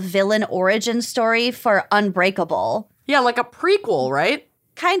also like a villain origin story for Unbreakable. Yeah, like a prequel, right?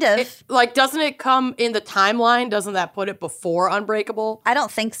 Kind of. Doesn't it come in the timeline? Doesn't that put it before Unbreakable? I don't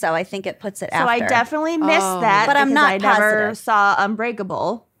think so. I think it puts it So after. I definitely missed Oh. that, But I'm because not I never positive. saw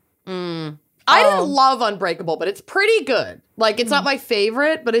Unbreakable. I didn't love Unbreakable, but it's pretty good. Like, it's not my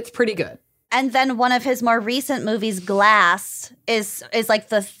favorite, but it's pretty good. And then one of his more recent movies, Glass, is like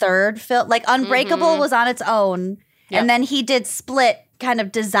the third film. Like Unbreakable was on its own, and then he did Split, kind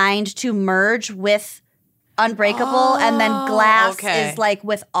of designed to merge with Unbreakable, and then Glass okay. is like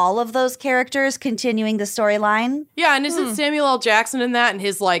with all of those characters continuing the storyline. Yeah, and isn't Samuel L. Jackson in that? And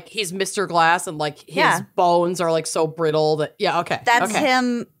he's Mr. Glass, and like his Yeah. bones are like so brittle that okay. That's okay.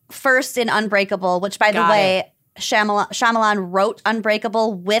 him first in Unbreakable, which by the Got way, Shyamalan wrote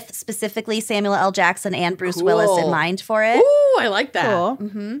Unbreakable with specifically Samuel L. Jackson and Bruce Willis in Cool. mind for it. Ooh, I like that.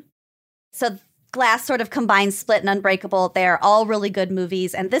 Cool. So Glass sort of combines Split and Unbreakable. They are all really good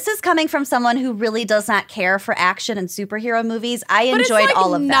movies. And this is coming from someone who really does not care for action and superhero movies. I But enjoyed it's like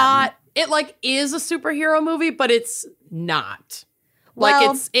all of not, them. It like is a superhero movie, but it's not.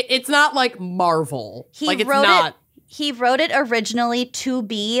 Well, Like it's not like Marvel. He Like it's wrote not. He wrote it originally to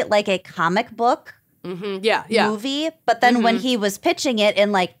be like a comic book Yeah, yeah. movie. But then when he was pitching it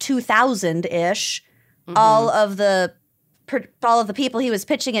in like 2000-ish, all of the people he was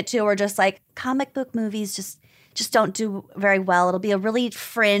pitching it to were just like, comic book movies just don't do very well. It'll be a really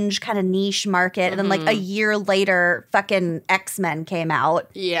fringe kind of niche market. And then like a year later, fucking X-Men came out.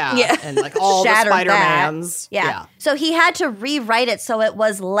 Yeah. And like all the Shattered that. Spider-Mans. Yeah. So he had to rewrite it so it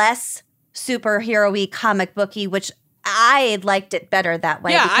was less superhero-y, comic booky, which I liked it better that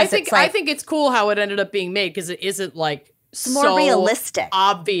way. Yeah, I because think it's like, I think it's cool how it ended up being made because it isn't like more so realistic.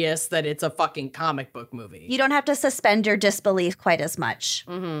 obvious that it's a fucking comic book movie. you don't have to suspend your disbelief quite as much.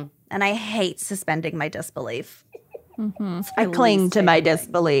 And I hate suspending my disbelief. I cling to my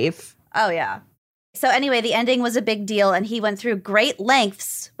disbelief. Oh, yeah. So anyway, the ending was a big deal, and he went through great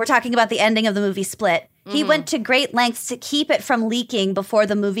lengths. We're talking about the ending of the movie Split. He went to great lengths to keep it from leaking before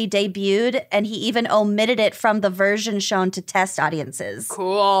the movie debuted, and he even omitted it from the version shown to test audiences.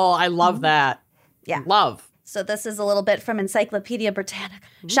 Cool. I love that. Yeah. Love. So this is a little bit from Encyclopedia Britannica.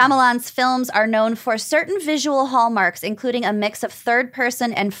 Shyamalan's films are known for certain visual hallmarks, including a mix of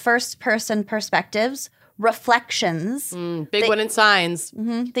third-person and first-person perspectives, reflections. Big one in signs.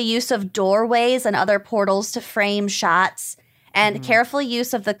 The use of doorways and other portals to frame shots, and careful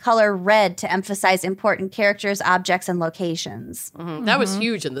use of the color red to emphasize important characters, objects, and locations. That was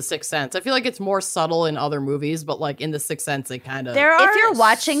huge in The Sixth Sense. I feel like it's more subtle in other movies, but like in The Sixth Sense, it kind of... If you're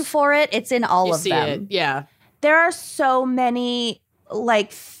watching for it, it's in all of them. It. Yeah. There are so many,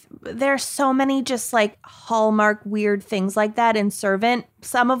 like, there's so many just like hallmark weird things like that in Servant,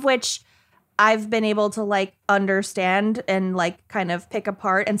 some of which I've been able to like understand and like kind of pick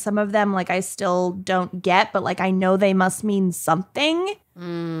apart, and some of them like I still don't get, but like I know they must mean something.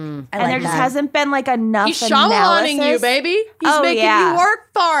 And there just hasn't been like enough He's Shyamalan-ing you, baby. He's making you work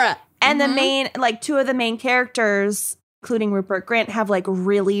for it. And the main, like two of the main characters, including Rupert Grint, have like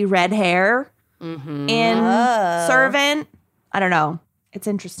really red hair in Servant. I don't know. It's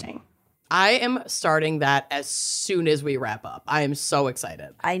interesting. I am starting that as soon as we wrap up. I am so excited.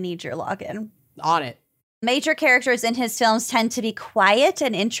 I need your login. On it. Major characters in his films tend to be quiet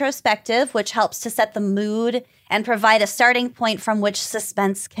and introspective, which helps to set the mood and provide a starting point from which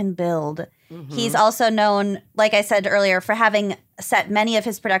suspense can build. He's also known, like I said earlier, for having set many of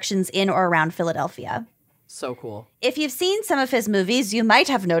his productions in or around Philadelphia. So cool. If you've seen some of his movies, you might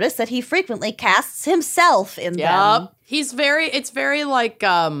have noticed that he frequently casts himself in them. It's very like,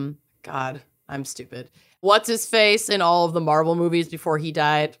 God, I'm stupid. What's his face in all of the Marvel movies before he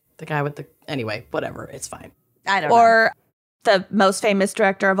died? The guy with the... Anyway, whatever. It's fine. I don't know. Or the most famous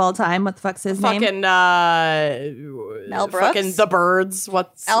director of all time. What the fuck's his name? Fucking, Mel Brooks? Fucking The Birds.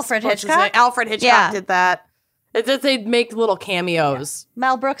 Alfred what's his Hitchcock? name? Alfred Hitchcock did that. They'd make little cameos. Yeah.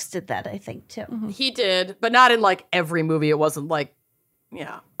 Mel Brooks did that, I think, too. He did, but not in like every movie. It wasn't like,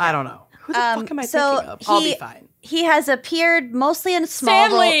 I don't know. Who the fuck am I thinking of? I'll be fine. He has appeared mostly in small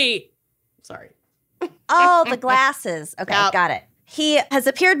Stanley! Sorry. Oh, the glasses. Okay, got it. He has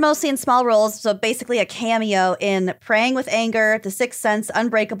appeared mostly in small roles, so basically a cameo in Praying with Anger, The Sixth Sense,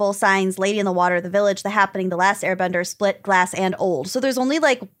 Unbreakable, Signs, Lady in the Water, The Village, The Happening, The Last Airbender, Split, Glass, and Old. So there's only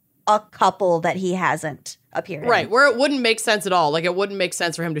like a couple that he hasn't appeared in. Right, where it wouldn't make sense at all. Like it wouldn't make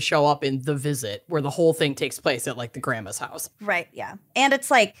sense for him to show up in The Visit, where the whole thing takes place at like the grandma's house. Right, yeah. And it's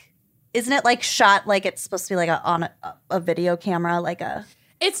like, isn't it like shot like it's supposed to be like on a video camera, like a...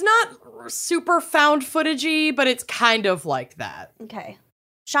 It's not super found footagey, but it's kind of like that. Okay.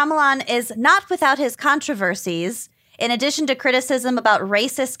 Shyamalan is not without his controversies. In addition to criticism about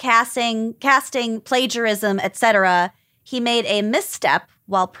racist casting, plagiarism, etc., he made a misstep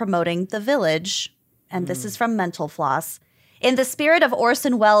while promoting The Village. And this is from Mental Floss. In the spirit of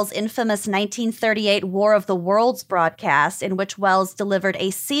Orson Welles' infamous 1938 War of the Worlds broadcast, in which Welles delivered a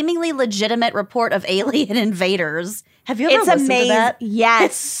seemingly legitimate report of alien invaders. Have you ever listened to that? Yes.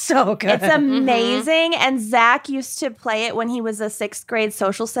 It's so good. It's amazing. And Zach used to play it when he was a 6th grade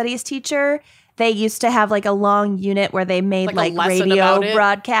social studies teacher. They used to have like a long unit where they made like radio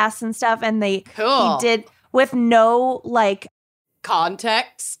broadcasts and stuff. And he did with no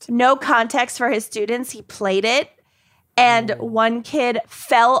context for his students. He played it. And one kid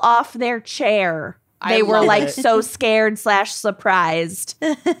fell off their chair. They were like so scared / surprised.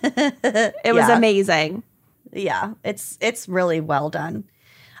 It was amazing. Yeah, it's really well done.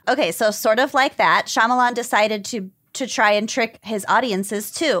 Okay, so sort of like that, Shyamalan decided to try and trick his audiences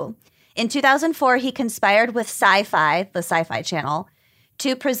too. In 2004, he conspired with Sci-Fi, the Sci-Fi Channel,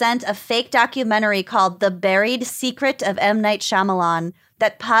 to present a fake documentary called The Buried Secret of M. Night Shyamalan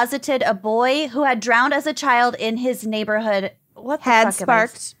that posited a boy who had drowned as a child in his neighborhood. What the had fuck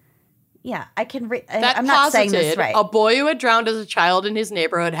sparked? Yeah, I can read. That I'm not saying this right. A boy who had drowned as a child in his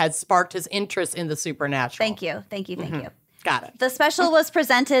neighborhood had sparked his interest in the supernatural. Thank you. Got it. The special was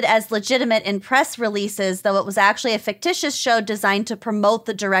presented as legitimate in press releases, though it was actually a fictitious show designed to promote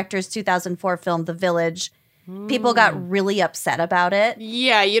the director's 2004 film, The Village. People got really upset about it.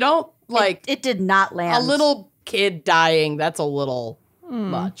 Yeah, you don't like... It did not land. A little kid dying, that's a little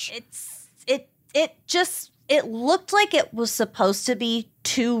much. It looked like it was supposed to be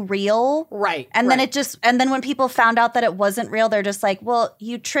too real. Right. And then when people found out that it wasn't real, they're just like, well,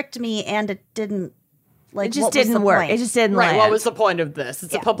 you tricked me and it didn't. Like, it just didn't work. It just didn't land. What was the point of this?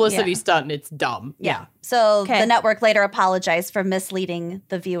 It's a publicity stunt and it's dumb. Yeah. So the network later apologized for misleading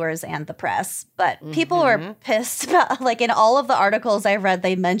the viewers and the press. But people were pissed about, like, in all of the articles I read,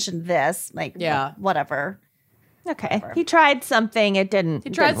 they mentioned this. Like, whatever. Okay. Whatever. He tried something. It didn't. He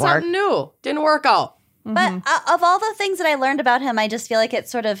tried something new. Didn't work out. But of all the things that I learned about him, I just feel like it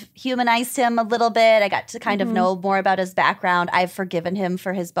sort of humanized him a little bit. I got to kind of know more about his background. I've forgiven him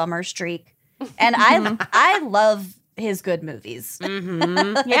for his bummer streak. And I love his good movies.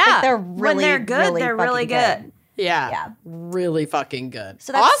 Yeah. They're really, when they're good, they're really good. Yeah. Really fucking good.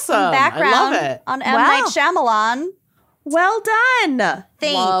 So that's some awesome. background I love it. on M. Night Shyamalan. Well done.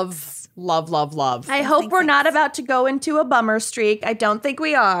 Thanks. Love. I hope we're not about to go into a bummer streak. I don't think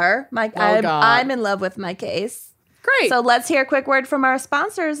we are. God. I'm in love with my case. Great. So let's hear a quick word from our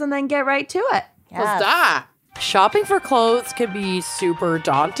sponsors and then get right to it. Let's die. Shopping for clothes can be super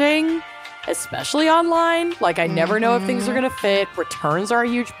daunting, especially online. Like, I never know if things are going to fit. Returns are a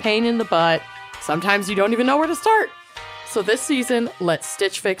huge pain in the butt. Sometimes you don't even know where to start. So this season, let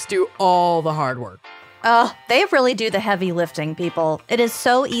Stitch Fix do all the hard work. Oh, they really do the heavy lifting, people. It is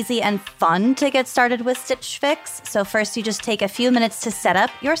so easy and fun to get started with Stitch Fix. So first, you just take a few minutes to set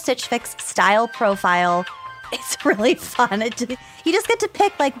up your Stitch Fix style profile. It's really fun. You just get to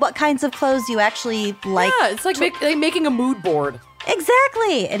pick like what kinds of clothes you actually like. Yeah, it's like making a mood board.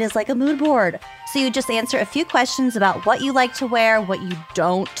 Exactly. It is like a mood board. So you just answer a few questions about what you like to wear, what you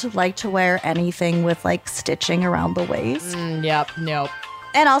don't like to wear, anything with like stitching around the waist. Nope.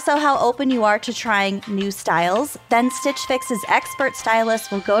 And also how open you are to trying new styles. Then Stitch Fix's expert stylist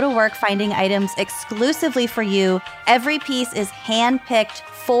will go to work finding items exclusively for you. Every piece is handpicked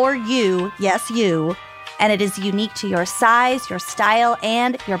for you, yes, you, and it is unique to your size, your style,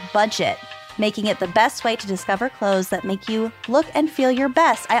 and your budget, making it the best way to discover clothes that make you look and feel your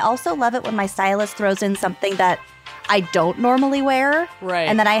best. I also love it when my stylist throws in something that I don't normally wear. Right.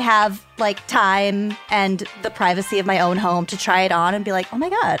 And then I have like time and the privacy of my own home to try it on and be like, oh my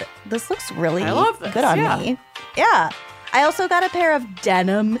God, this looks really good on me. Yeah. I also got a pair of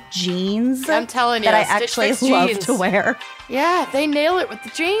denim jeans. I'm telling you, that I Stitch actually Fix love jeans. to wear. Yeah, they nail it with the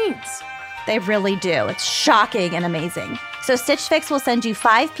jeans. They really do. It's shocking and amazing. So Stitch Fix will send you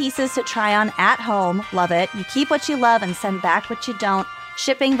 5 pieces to try on at home. Love it. You keep what you love and send back what you don't.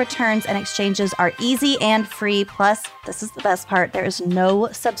 Shipping, returns, and exchanges are easy and free. Plus, this is the best part, there is no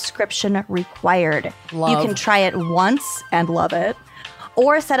subscription required. Love. You can try it once and love it,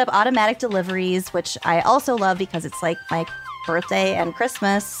 or set up automatic deliveries, which I also love because it's like my birthday and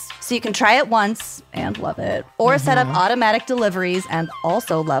Christmas. So you can try it once and love it, or set up automatic deliveries and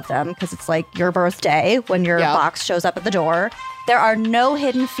also love them because it's like your birthday when your box shows up at the door. There are no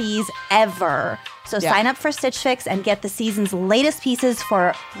hidden fees ever. So sign up for Stitch Fix and get the season's latest pieces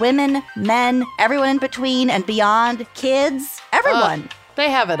for women, men, everyone in between and beyond, kids, everyone. They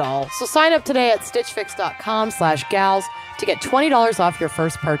have it all. So sign up today at stitchfix.com/gals to get $20 off your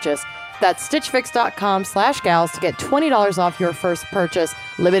first purchase. That's stitchfix.com/gals to get $20 off your first purchase.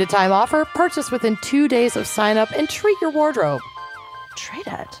 Limited time offer. Purchase within 2 days of sign up and treat your wardrobe. Treat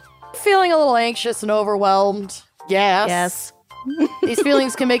it. Feeling a little anxious and overwhelmed? Yes. These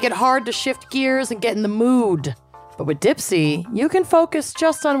feelings can make it hard to shift gears and get in the mood. But with Dipsy, you can focus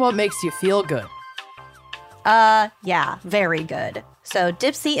just on what makes you feel good. Yeah, very good. So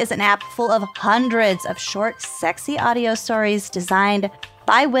Dipsy is an app full of hundreds of short, sexy audio stories designed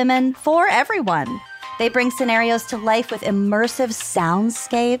by women for everyone. They bring scenarios to life with immersive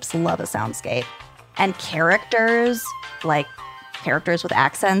soundscapes, love a soundscape, and characters, like characters with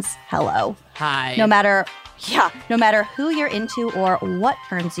accents, hello. Hi. No matter who you're into or what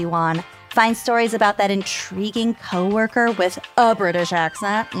turns you on, find stories about that intriguing coworker with a British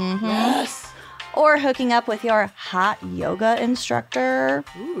accent. Yes. Or hooking up with your hot yoga instructor.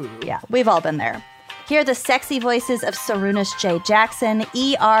 Ooh. Yeah, we've all been there. Hear the sexy voices of Sarunas J. Jackson,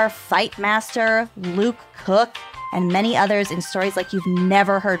 ER Fight Master, Luke Cook, and many others in stories like you've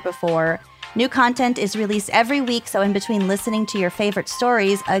never heard before. New content is released every week, so in between listening to your favorite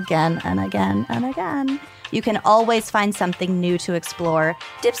stories again and again and again, you can always find something new to explore.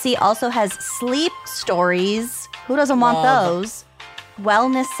 Dipsy also has sleep stories. Who doesn't want those?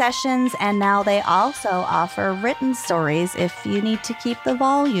 Wellness sessions, and now they also offer written stories if you need to keep the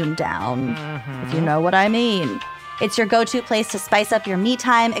volume down, if you know what I mean. It's your go-to place to spice up your me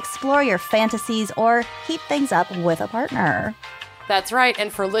time, explore your fantasies, or keep things up with a partner. That's right.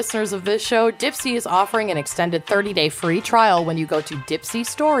 And for listeners of this show, Dipsy is offering an extended 30-day free trial when you go to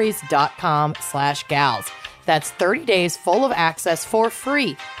dipsystories.com/gals. That's 30 days full of access for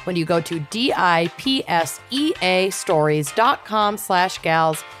free when you go to DIPSEA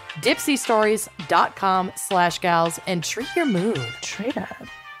stories.com/gals, dipsystories.com/gals, and treat your mood. Treat it.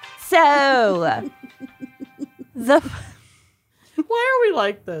 So, Why are we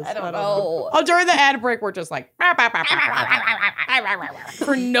like this? I don't know. Oh, during the ad break, we're just like,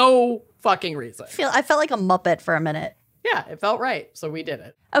 for no fucking reason. I felt like a Muppet for a minute. Yeah, it felt right. So we did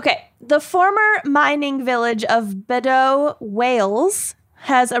it. okay, the former mining village of Beddoe, Wales,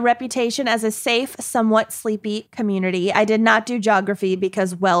 has a reputation as a safe, somewhat sleepy community. I did not do geography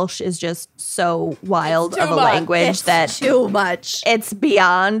because Welsh is just so wild of a language that too much. it's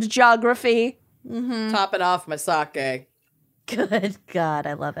beyond geography. Topping off my sake. Good God,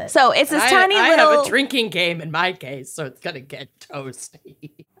 I love it. So it's this tiny I little. have a drinking game in my case, so it's going to get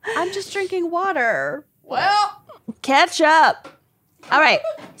toasty. I'm just drinking water. Well, Catch up. All right.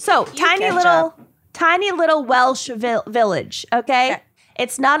 So tiny catch little Welsh village. Okay?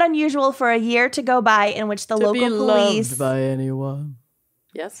 It's not unusual for a year to go by in which the local police by anyone.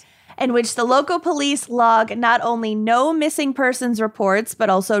 Yes. in which the local police log not only no missing persons reports, but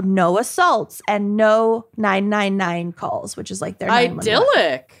also no assaults and no 999 calls, which is like their 911.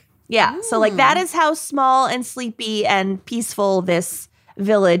 Idyllic. Yeah. So like that is how small and sleepy and peaceful this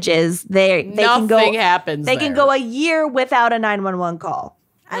village is. They Nothing can go happens. They can go a year without a 911 call.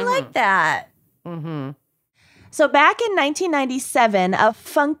 I like that. Mm-hmm. So back in 1997, a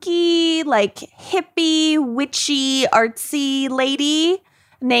funky, like hippie, witchy, artsy lady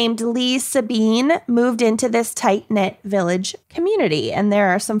named Lee Sabine moved into this tight-knit village community. And there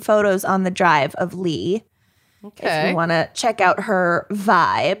are some photos on the drive of Lee. Okay. If you want to check out her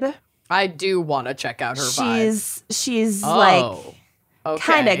vibe. I do want to check out her vibe. She's like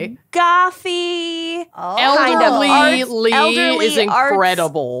kind of gothy. Elderly Lee is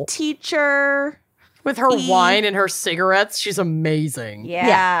incredible. Teacher. With her wine and her cigarettes, she's amazing.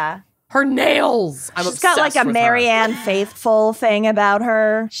 Yeah. Her nails. She's got like a Marianne Faithfull thing about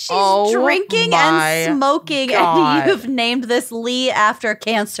her. She's drinking and smoking, God. and you've named this Lee after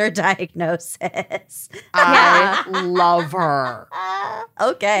cancer diagnosis. I love her.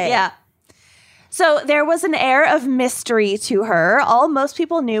 Okay. Yeah. So there was an air of mystery to her. All most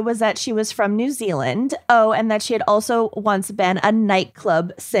people knew was that she was from New Zealand. Oh, and that she had also once been a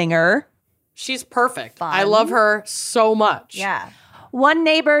nightclub singer. She's perfect. Fun. I love her so much. Yeah. One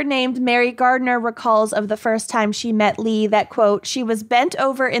neighbor named Mary Gardner recalls of the first time she met Lee that, quote, she was bent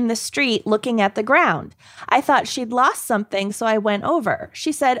over in the street looking at the ground. I thought she'd lost something, so I went over.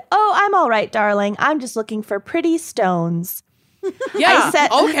 She said, oh, I'm all right, darling. I'm just looking for pretty stones. Yeah,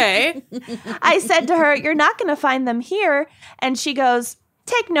 okay. I said to her, you're not going to find them here. And she goes,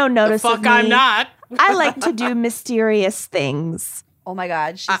 take no notice of me. I'm not. I like to do mysterious things. Oh my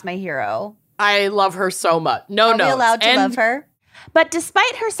God, she's my hero. I love her so much. No, Are we allowed to love her? But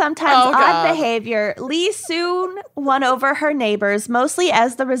despite her sometimes odd behavior, Lee soon won over her neighbors, mostly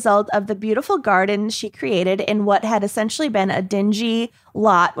as the result of the beautiful garden she created in what had essentially been a dingy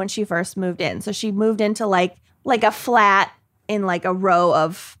lot when she first moved in. So she moved into like a flat in like a row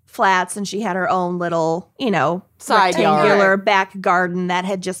of flats, and she had her own little, side rectangular back garden that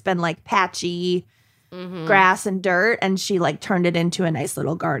had just been like patchy grass and dirt, and she like turned it into a nice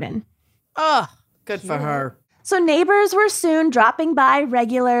little garden. Oh, good for her. So neighbors were soon dropping by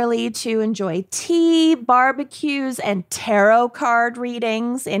regularly to enjoy tea, barbecues, and tarot card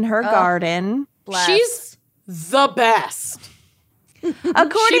readings in her garden. Bless. She's the best.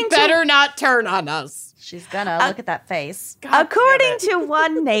 She better not turn on us. She's gonna. Look at that face. According to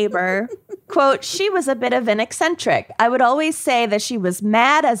one neighbor, quote, she was a bit of an eccentric. I would always say that she was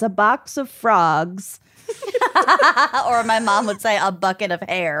mad as a box of frogs. Or my mom would say a bucket of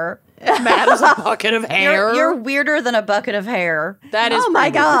hair. Mad as a bucket of hair. You're weirder than a bucket of hair. That is my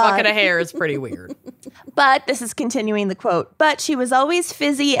pretty God. weird. A bucket of hair is pretty weird. But this is continuing the quote. But she was always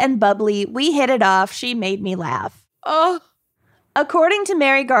fizzy and bubbly. We hit it off. She made me laugh. Oh, According to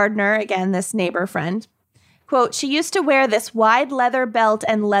Mary Gardner, again, this neighbor friend, quote, she used to wear this wide leather belt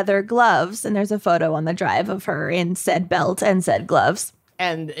and leather gloves. And there's a photo on the drive of her in said belt and said gloves.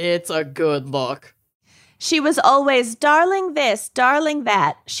 and it's a good look. She was always darling this, darling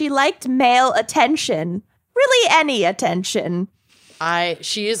that. She liked male attention. Really any attention.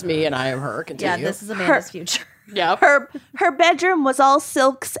 She is me and I am her. Continue. Yeah, this is Amanda's future. Yep. Her bedroom was all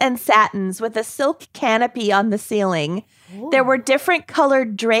silks and satins with a silk canopy on the ceiling. Ooh. There were different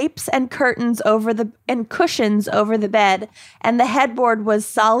colored drapes and curtains and cushions over the bed, and the headboard was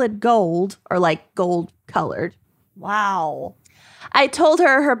solid gold, or like gold colored. Wow. I told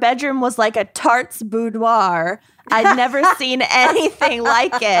her bedroom was like a tart's boudoir. I'd never seen anything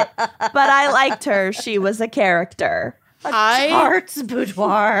like it, but I liked her. She was a character. Tart's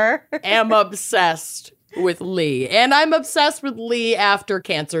boudoir. Am obsessed with Lee. And I'm obsessed with Lee after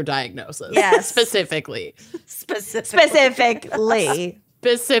cancer diagnosis. Yes. Specifically. Specifically.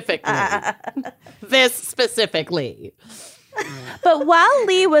 This specifically. But while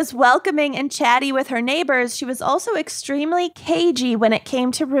Lee was welcoming and chatty with her neighbors, she was also extremely cagey when it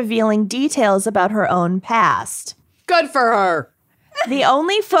came to revealing details about her own past. Good for her. The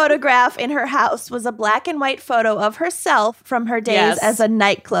only photograph in her house was a black and white photo of herself from her days as a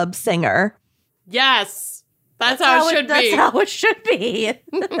nightclub singer. Yes. That's how it should be. That's how it should be.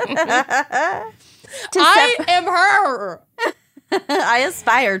 I am her. I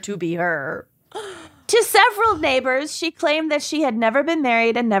aspire to be her. To several neighbors, she claimed that she had never been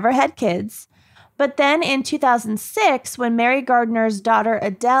married and never had kids. But then in 2006, when Mary Gardner's daughter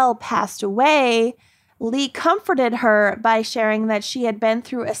Adele passed away, Lee comforted her by sharing that she had been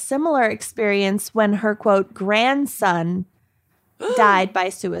through a similar experience when her, quote, grandson died by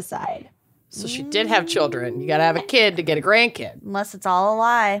suicide. So she did have children. You got to have a kid to get a grandkid. Unless it's all a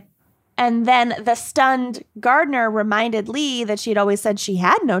lie. And then the stunned Gardner reminded Lee that she'd always said she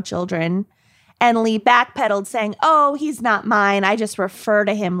had no children. And Lee backpedaled, saying, oh, he's not mine. I just refer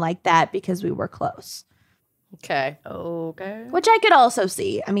to him like that because we were close. Okay. Which I could also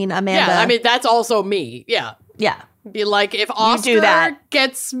see. I mean, Amanda. Yeah, I mean, that's also me. Yeah. Yeah. Be like, if Oscar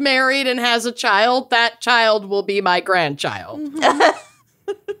gets married and has a child, that child will be my grandchild. My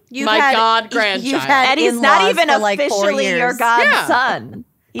god-grandchild. And he's not even officially your godson.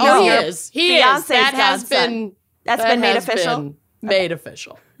 He is. He is. That has been made official? Made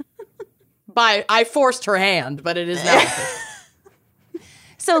official. I forced her hand, but it is now official.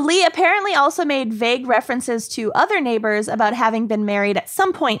 So Lee apparently also made vague references to other neighbors about having been married at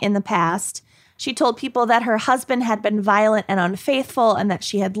some point in the past. She told people that her husband had been violent and unfaithful and that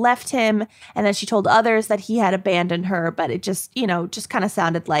she had left him, and then she told others that he had abandoned her, but it just, just kind of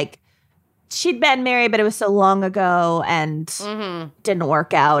sounded like she'd been married, but it was so long ago and didn't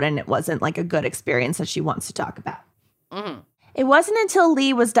work out, and it wasn't like a good experience that she wants to talk about. Mm-hmm. It wasn't until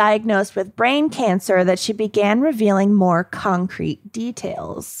Lee was diagnosed with brain cancer that she began revealing more concrete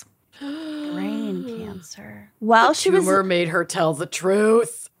details. Brain cancer. While the tumor made her tell the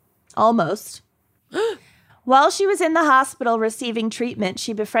truth. Almost. While she was in the hospital receiving treatment,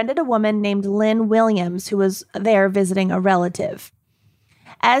 she befriended a woman named Lynn Williams, who was there visiting a relative.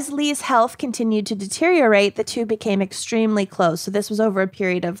 As Lee's health continued to deteriorate, the two became extremely close. So this was over a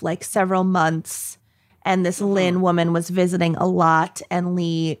period of like several months. And this Lynn woman was visiting a lot, and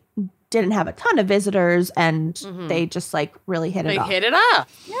Lee didn't have a ton of visitors, and they just like really hit it off. They hit it up.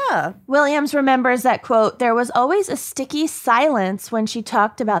 Yeah. Williams remembers that, quote, there was always a sticky silence when she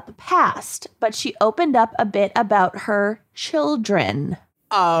talked about the past, but she opened up a bit about her children.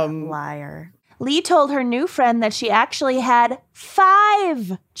 Liar. Lee told her new friend that she actually had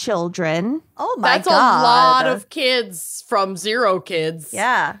 5 children. Oh, my God. That's a lot of kids from 0 kids.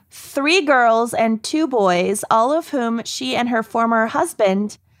 Yeah. 3 girls and 2 boys, all of whom she and her former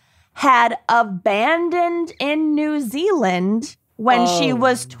husband had abandoned in New Zealand when she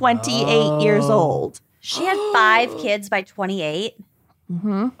was 28 years old. She had 5 kids by 28.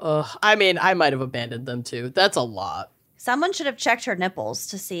 I mean, I might have abandoned them too. That's a lot. Someone should have checked her nipples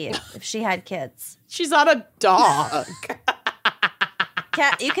to see if she had kids. She's not a dog.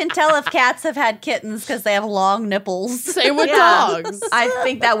 You can tell if cats have had kittens because they have long nipples. Same with dogs. I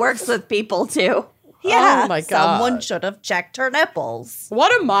think that works with people too. Yeah. Oh my God. Someone should have checked her nipples.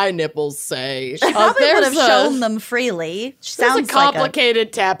 What do my nipples say? She probably would have shown them freely. There's a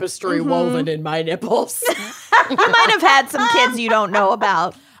complicated tapestry woven in my nipples. You might have had some kids you don't know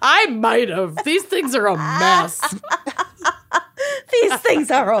about. I might have. These things are a mess. These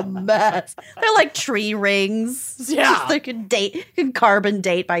things are a mess. They're like tree rings. Yeah. They can carbon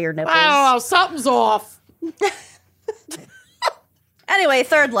date by your nipples. I don't know. Something's off. Anyway,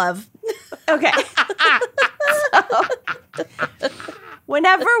 third love. Okay. So,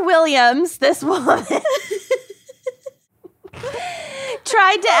 whenever Williams, this woman,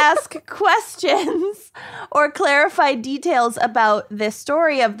 tried to ask questions or clarify details about this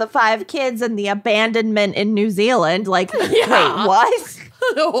story of the 5 kids and the abandonment in New Zealand, like, wait, what?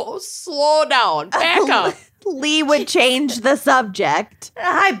 Oh, slow down. Back up. Lee would change the subject.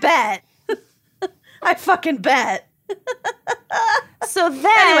 I bet. I fucking bet. So then,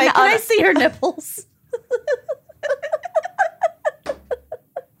 anyway, can I see her nipples?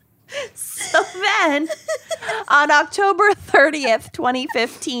 So then, on October 30th,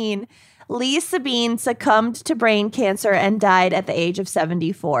 2015, Lee Sabine succumbed to brain cancer and died at the age of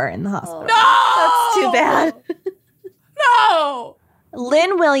 74 in the hospital. No! That's too bad. No!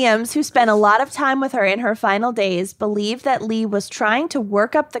 Lynn Williams, who spent a lot of time with her in her final days, believed that Lee was trying to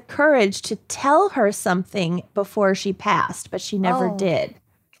work up the courage to tell her something before she passed, but she never did.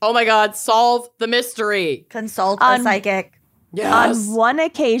 Oh my God, solve the mystery. Consult a psychic. Yes. On one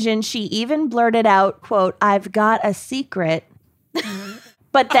occasion, she even blurted out, quote, I've got a secret,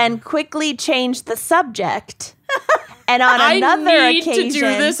 but then quickly changed the subject. And on another occasion, I need to do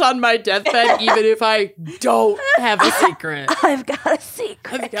this on my deathbed, even if I don't have a secret. I've got a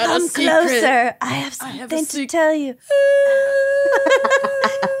secret. I've got Come a secret. closer. I have something to tell you.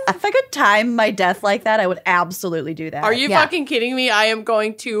 If I could time my death like that, I would absolutely do that. Are you fucking kidding me? I am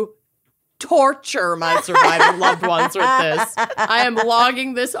going to torture my surviving loved ones with this. I am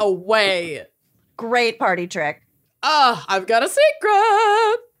logging this away. Great party trick. I've got a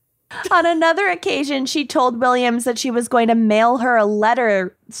secret. On another occasion, she told Williams that she was going to mail her a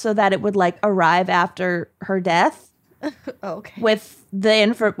letter so that it would like arrive after her death. Okay. With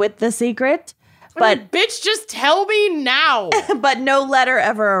the secret. But bitch, just tell me now. but no letter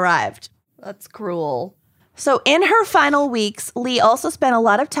ever arrived. That's cruel. So in her final weeks, Lee also spent a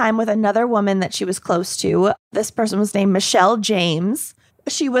lot of time with another woman that she was close to. This person was named Michelle James.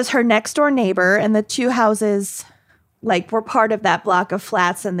 She was her next door neighbor, and the two houses were part of that block of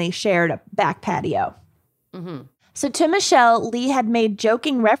flats, and they shared a back patio. Mm-hmm. So to Michelle, Lee had made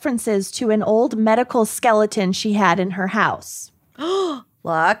joking references to an old medical skeleton she had in her house.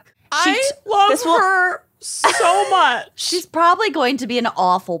 Luck. I love her so much. She's probably going to be an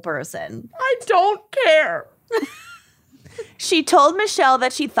awful person. I don't care. She told Michelle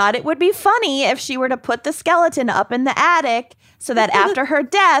that she thought it would be funny if she were to put the skeleton up in the attic so that after her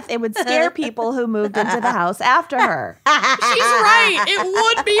death, it would scare people who moved into the house after her. She's right. It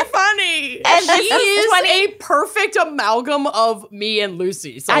would be funny. And she is a perfect amalgam of me and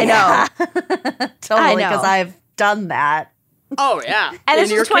Lucy. So I know. Totally, because I've done that. Oh, yeah. And in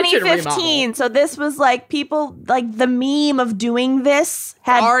this was your kitchen 2015, remodel. so this was people, the meme of doing this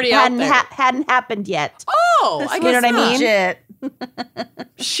Already out there. hadn't happened yet. Oh, I You know guess what I mean? Legit.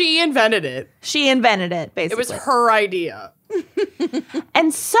 She invented it. She invented it, basically. It was her idea.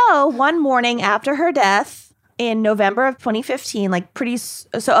 And so one morning after her death in November of 2015,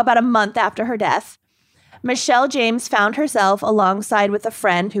 so about a month after her death, Michelle James found herself alongside with a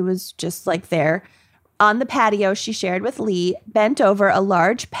friend who was just there on the patio she shared with Lee, bent over a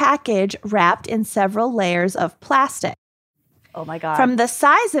large package wrapped in several layers of plastic. Oh my God. From the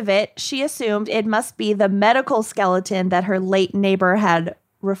size of it, she assumed it must be the medical skeleton that her late neighbor had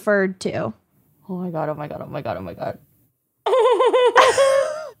referred to. Oh my God, oh my God, oh my God, oh my God.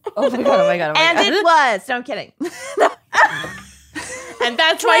 Oh my God, oh my God, oh my God. And it was. No, I'm kidding. And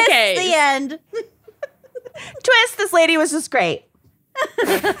that's my case. The end. Twist, this lady was just great.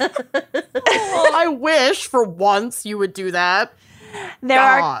 Well, I wish for once you would do that. There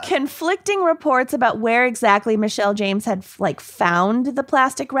are conflicting reports about where exactly Michelle James had found the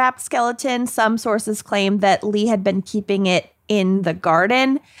plastic wrapped skeleton. Some sources claim that Lee had been keeping it in the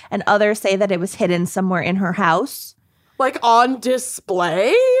garden, and others say that it was hidden somewhere in her house. On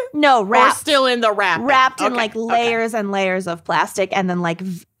display? No, wrapped. Or still in the wrapping? Wrapped in layers and layers of plastic, and then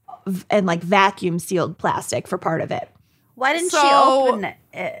vacuum sealed plastic for part of it. Why didn't she open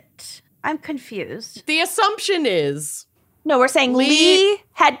it? I'm confused. The assumption is... No, we're saying Lee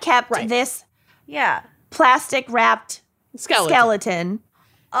had kept this Yeah. plastic wrapped skeleton.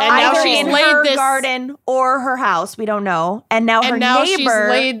 And now either she's in laid her this garden or her house. We don't know. And now her neighbor... she's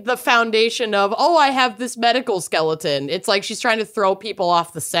laid the foundation of, I have this medical skeleton. It's like she's trying to throw people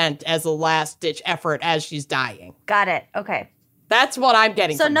off the scent as a last-ditch effort as she's dying. Got it. Okay. That's what I'm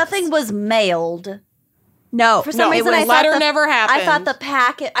getting So from nothing this. was mailed. No. For some reason, I letter thought never happened.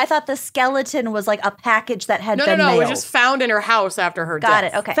 I thought the skeleton was a package that had been mailed. No, it was just found in her house after her death. Got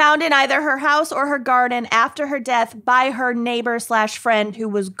it, okay. Found in either her house or her garden after her death by her neighbor/friend who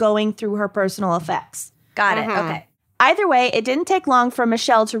was going through her personal effects. Got it, okay. Either way, it didn't take long for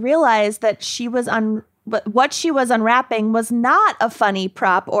Michelle to realize that what she was unwrapping was not a funny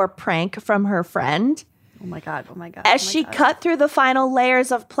prop or prank from her friend. Oh my God, oh my God. As she cut through the final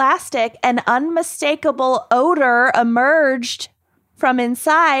layers of plastic, an unmistakable odor emerged from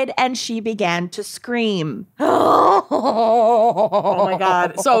inside, and she began to scream. Oh my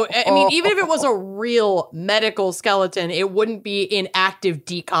God. So, I mean, even if it was a real medical skeleton, it wouldn't be in active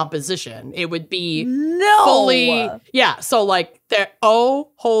decomposition. It would be fully, so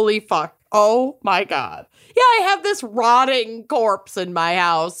holy fuck. Oh my God. Yeah, I have this rotting corpse in my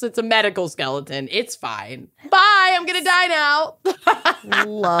house. It's a medical skeleton. It's fine. Bye. I'm going to die now.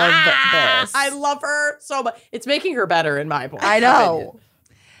 Love this. I love her so much. It's making her better in my point. I know. Opinion.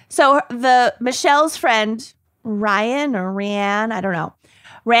 So Michelle's friend, Ryan or Rianne, I don't know,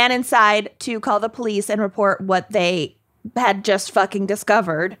 ran inside to call the police and report what they had just fucking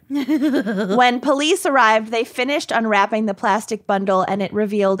discovered. When police arrived, they finished unwrapping the plastic bundle, and it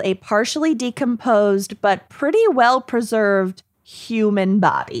revealed a partially decomposed but pretty well preserved human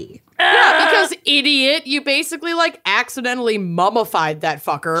body. Yeah, because idiot, you basically accidentally mummified that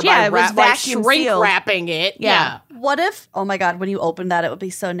fucker Yeah, by it was vacuum shrink sealed. wrapping it. Yeah. What if, oh my God, when you open that, it would be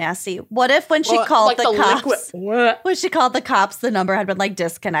so nasty. What if when she called the cops, when she called the cops, the number had been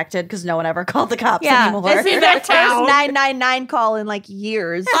disconnected because no one ever called the cops anymore? This is their first town. 999 call in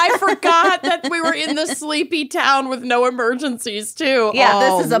years. I forgot that we were in the sleepy town with no emergencies too. Yeah,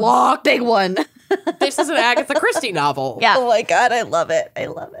 this is a big one. This is an Agatha Christie novel. Yeah. Oh my God, I love it. I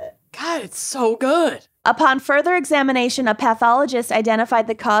love it. God, it's so good. Upon further examination, a pathologist identified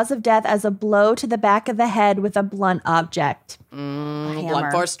the cause of death as a blow to the back of the head with a blunt object.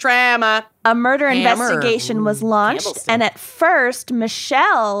 Blunt force trauma. A murder Hammer. investigation was launched, Candlestick. and at first,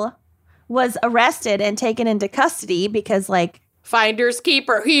 Michelle was arrested and taken into custody because, like... Finders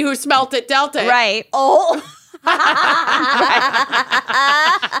keeper. He who smelt it dealt it. Right. Oh.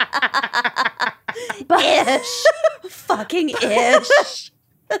 Ish. Fucking ish.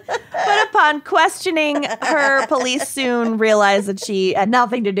 But upon questioning her, police soon realized that she had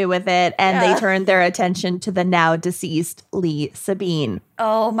nothing to do with it, and they turned their attention to the now deceased Lee Sabine.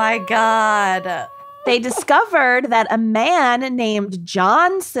 Oh my God. They discovered that a man named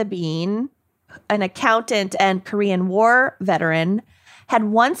John Sabine, an accountant and Korean War veteran, had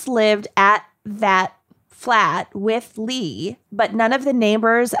once lived at that flat with Lee, but none of the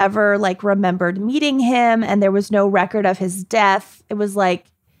neighbors ever remembered meeting him, and there was no record of his death. It was like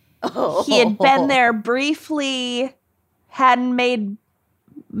he had been there briefly, hadn't made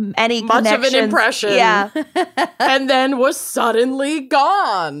any much of connections. an impression. Yeah. And then was suddenly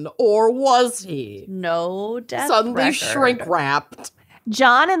gone. Or was he? No death Suddenly record. shrink wrapped.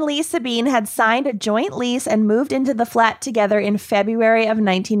 John and Lee Sabine had signed a joint lease and moved into the flat together in February of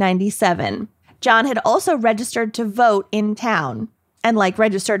 1997. John had also registered to vote in town and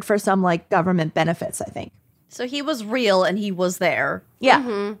registered for some government benefits, I think. So he was real and he was there. Yeah.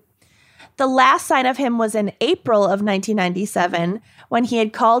 Mm-hmm. The last sign of him was in April of 1997 when he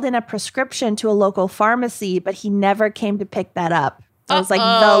had called in a prescription to a local pharmacy, but he never came to pick that up. That was the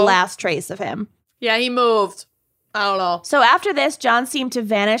last trace of him. Yeah, he moved. I don't know. So after this, John seemed to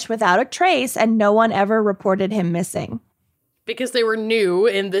vanish without a trace, and no one ever reported him missing. Because they were new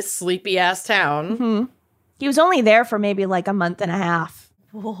in this sleepy ass town. Mm-hmm. He was only there for maybe a month and a half.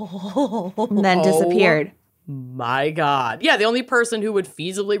 And then disappeared. My God. Yeah, the only person who would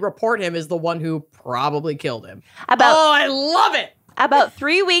feasibly report him is the one who probably killed him. I love it. About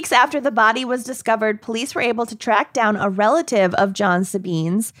 3 weeks after the body was discovered, police were able to track down a relative of John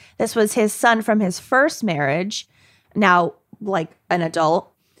Sabine's. This was his son from his first marriage, now an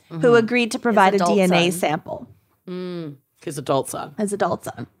adult, who agreed to provide a DNA sample. His adult son. His adult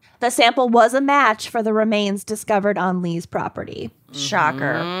son. The sample was a match for the remains discovered on Lee's property.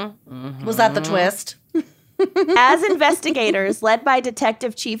 Shocker. Was that the twist? As investigators, led by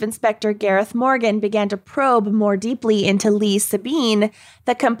Detective Chief Inspector Gareth Morgan, began to probe more deeply into Lee Sabine,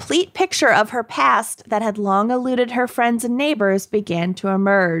 the complete picture of her past that had long eluded her friends and neighbors began to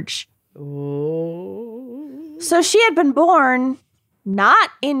emerge. Oh. So she had been born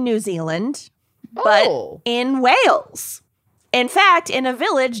not in New Zealand, but in Wales. In fact, in a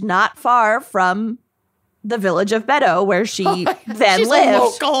village not far from the village of Beddoe, where she then She's lived. a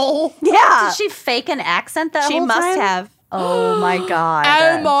local. Yeah. Did she fake an accent that She whole must time? have. Oh my God.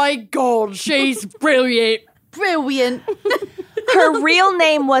 Oh my God, she's brilliant. Brilliant. Her real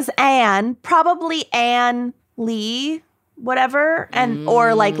name was Anne, probably Anne Lee, whatever, and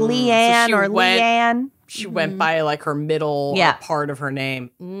or Leanne she or went- Leanne. She went by her middle part of her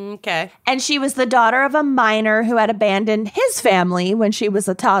name. Okay. And she was the daughter of a miner who had abandoned his family when she was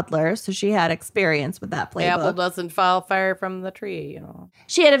a toddler, so she had experience with that The apple playbook. doesn't fall far from the tree,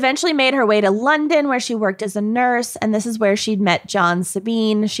 She had eventually made her way to London, where she worked as a nurse, and this is where she'd met John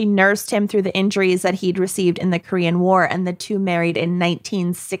Sabine. She nursed him through the injuries that he'd received in the Korean War, and the two married in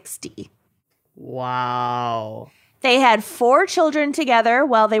 1960. Wow. They had 4 children together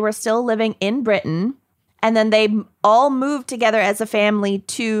while they were still living in Britain. And then they all moved together as a family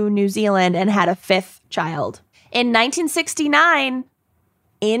to New Zealand and had a 5th child. In 1969,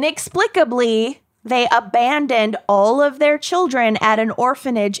 inexplicably, they abandoned all of their children at an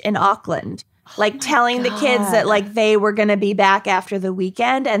orphanage in Auckland. Telling the kids that they were going to be back after the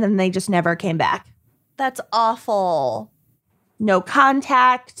weekend, and then they just never came back. That's awful. No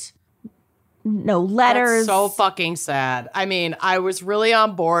contact, no letters. That's so fucking sad. I mean, I was really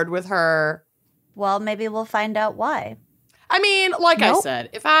on board with her. Well, maybe we'll find out why. I mean, I said,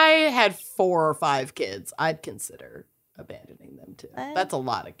 if I had 4 or 5 kids, I'd consider abandoning them too. That's a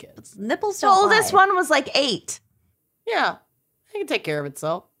lot of kids. Nipples The don't oldest lie. one was 8. Yeah, it can take care of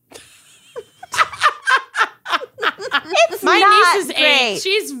itself. It's My not niece is great. 8.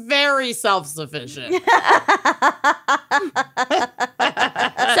 She's very self-sufficient.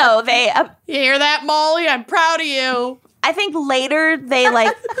 So they You hear that, Molly? I'm proud of you. I think later they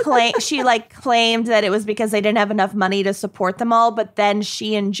she claimed that it was because they didn't have enough money to support them all, but then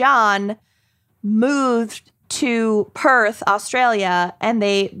she and John moved to Perth, Australia, and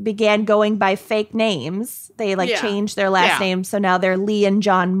they began going by fake names. They changed their last name, so now they're Lee and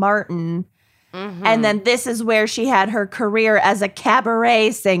John Martin. And then this is where she had her career as a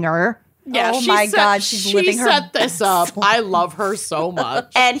cabaret singer. Yeah, Oh my God, she's living her She set this up. I love her so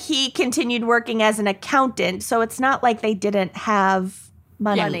much. And he continued working as an accountant. So it's not like they didn't have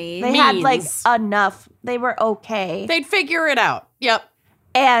money. They had like enough. They were okay. They'd figure it out. Yep.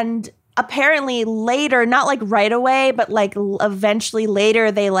 And apparently later, not like right away, but like eventually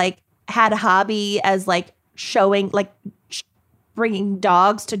later, they like had a hobby as like showing, like bringing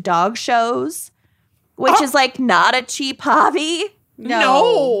dogs to dog shows, which is like not a cheap hobby.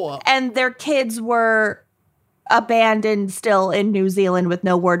 No. And their kids were abandoned still in New Zealand with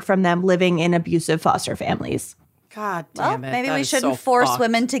no word from them, living in abusive foster families. God Well, damn it. maybe That we is shouldn't so force fucked.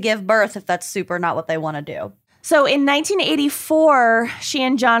 women to give birth if that's super not what they want to do. So in 1984, she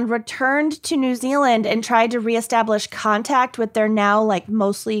and John returned to New Zealand and tried to reestablish contact with their now like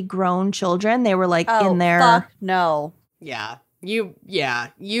mostly grown children. They were like in their Fuck no. Yeah. You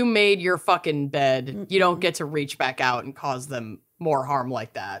made your fucking bed. You don't get to reach back out and cause them more harm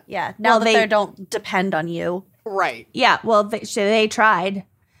like that. Yeah. Now Well, they don't depend on you. Right. Yeah, well, they tried.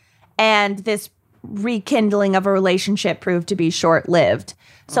 And this rekindling of a relationship proved to be short-lived.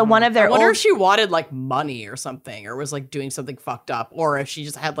 So one of their I wonder old if she wanted like money or something, or was like doing something fucked up, or if she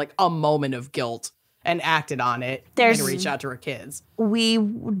just had like a moment of guilt and acted on it and reached out to her kids. we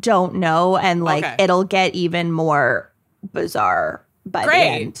don't know, and like Okay. it'll get even more bizarre by the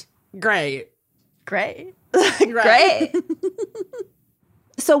end. Great. Great. Great.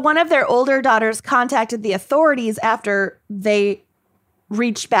 So one of their older daughters contacted the authorities after they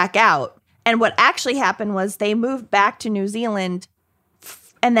reached back out. And what actually happened was they moved back to New Zealand,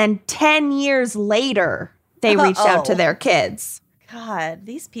 and then 10 years later, they reached out to their kids. God,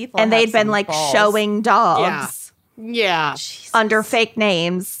 these people. And have they'd been some like balls. showing dogs Yeah. under fake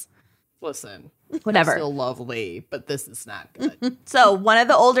names, Listen. whatever. Still lovely, but this is not good. So one of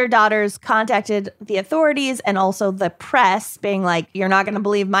the older daughters contacted the authorities and also the press, being like, you're not going to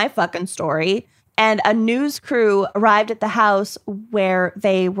believe my fucking story. And a news crew arrived at the house where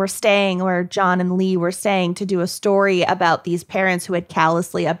they were staying, where John and Lee were staying, to do a story about these parents who had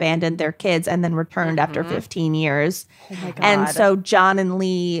callously abandoned their kids and then returned after 15 years. Oh my God. And so John and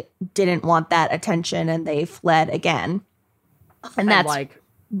Lee didn't want that attention and they fled again. And that's like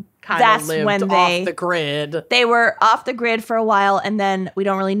kind that's of lived when off they- the grid. they were off the grid for a while, and then we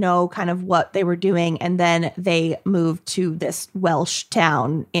don't really know kind of what they were doing. And then they moved to this Welsh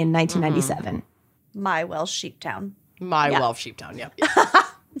town in 1997. My Welsh sheep town. My Welsh Sheeptown, yeah.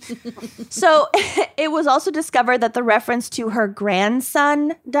 So it was also discovered that the reference to her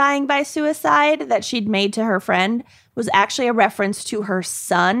grandson dying by suicide that she'd made to her friend was actually a reference to her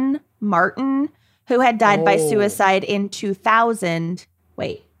son, Martin, who had died by suicide in 2000.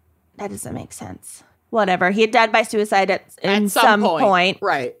 Wait, that doesn't make sense. Whatever. He had died by suicide at some point.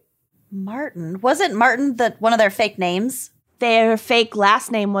 Right. Martin. Wasn't Martin one of their fake names? Their fake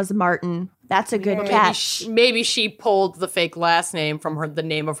last name was Martin. That's a good catch. Maybe she pulled the fake last name from the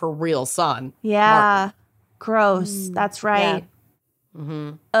name of her real son. Yeah. Gross. That's right.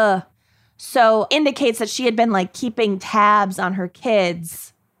 Mm-hmm. So indicates that she had been like keeping tabs on her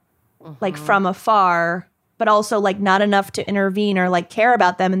kids, like from afar, but also like not enough to intervene or like care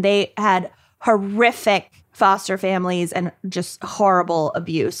about them. And they had horrific foster families and just horrible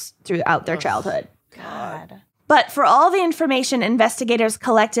abuse throughout their childhood. God. But for all the information investigators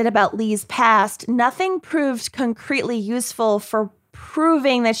collected about Lee's past, nothing proved concretely useful for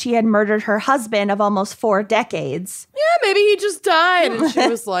proving that she had murdered her husband of almost 4 decades. Yeah, maybe he just died. And she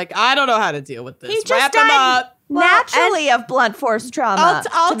was like, I don't know how to deal with this. He just Wrap him died up. naturally of blunt force trauma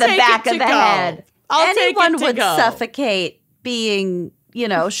I'll to the take back it of to the go. head. I'll take Anyone it to would go. suffocate being,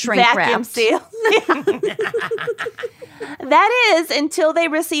 shrink Vacuum wrapped. seal. That is until they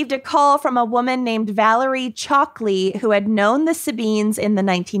received a call from a woman named Valerie Chalkley, who had known the Sabines in the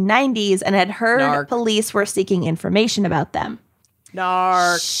 1990s and had heard Narc. police were seeking information about them.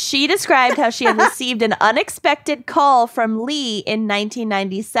 Narc. She described how she had received an unexpected call from Lee in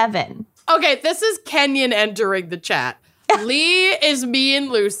 1997. Okay, this is Kenyon entering the chat. Lee is me and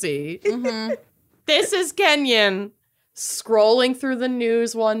Lucy. This is Kenyon scrolling through the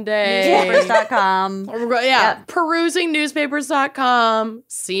news one day. Newspapers.com. Perusing newspapers.com,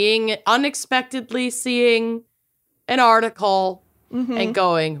 unexpectedly seeing an article and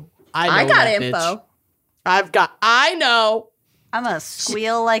going, I got got info. Bitch. I know. I'm going to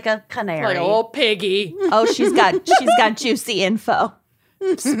squeal like a canary. Like a little piggy. Oh, she's got juicy info.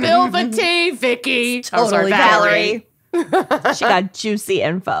 Spill the tea, Vicky. Totally Valerie. She got juicy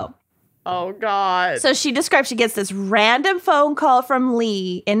info. Oh, God. So she describes she gets this random phone call from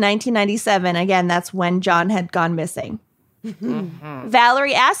Lee in 1997. Again, that's when John had gone missing.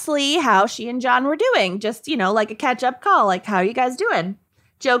 Valerie asked Lee how she and John were doing. Just, like a catch-up call. Like, how are you guys doing?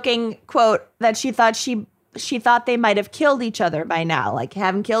 Joking, quote, that she thought they might have killed each other by now. Like,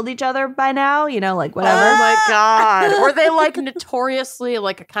 haven't killed each other by now? Like, whatever. Oh, my God. Were they, like, notoriously,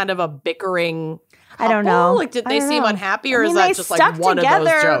 like, a kind of a bickering couple? I don't know. Like, did they seem unhappy, or is that just, like, one one of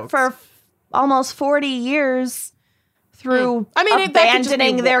those jokes? For almost 40 years through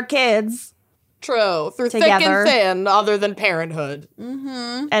abandoning their kids. True. Through together. thick and thin, other than parenthood.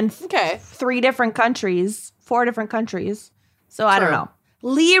 Mm-hmm. And 4 different countries. So I don't know.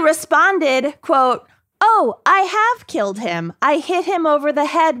 Lee responded, quote, "Oh, I have killed him. I hit him over the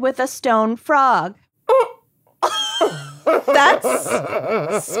head with a stone frog." That's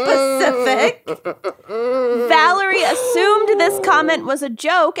specific. Valerie assumed this comment was a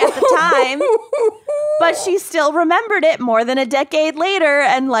joke at the time, but she still remembered it more than a decade later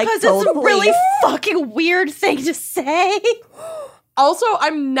and because it's a really fucking weird thing to say. Also,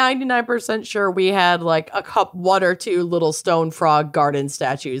 I'm 99% sure we had like one or two little stone frog garden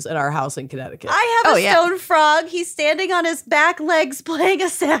statues in our house in Connecticut. I have a stone frog. He's standing on his back legs playing a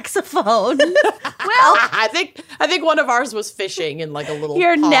saxophone. I think one of ours was fishing in like a little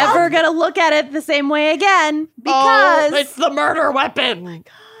You're pond. never going to look at it the same way again because it's the murder weapon. Oh my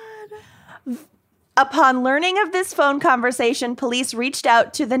God. Upon learning of this phone conversation, police reached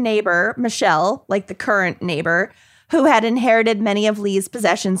out to the neighbor, Michelle, like the current neighbor, who had inherited many of Lee's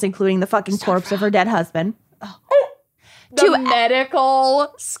possessions, including the fucking corpse of her dead husband. The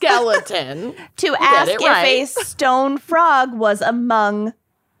medical skeleton. To ask if a stone frog was among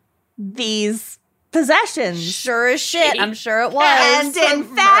these possessions. Sure as shit. I'm sure it was. And in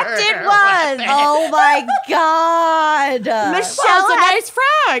fact, it was. Oh my God. Michelle a nice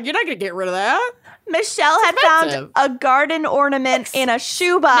frog. You're not going to get rid of that. Michelle had found a garden ornament in a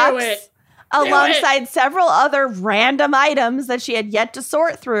shoebox alongside several other random items that she had yet to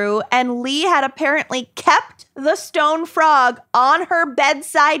sort through, and Lee had apparently kept the stone frog on her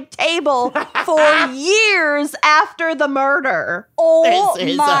bedside table for years after the murder. Oh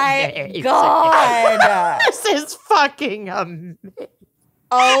my amazing. God. This is fucking amazing.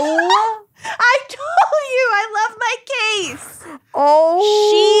 Oh, I told you I love my case. Oh,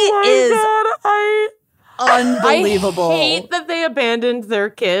 she is God, unbelievable. I hate that they abandoned their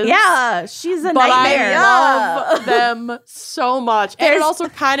kids. Yeah, she's a but nightmare. I love them so much. And it also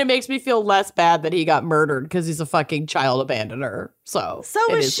kind of makes me feel less bad that he got murdered because he's a fucking child abandoner. So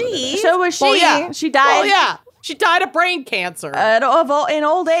was she. So was she. Well, yeah. She died. Well, yeah. She died of brain cancer. In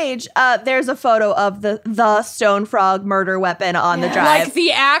old age. There's a photo of the stone frog murder weapon on the drive. Like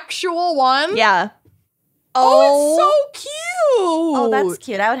the actual one? Yeah. Oh, it's so cute. Oh, that's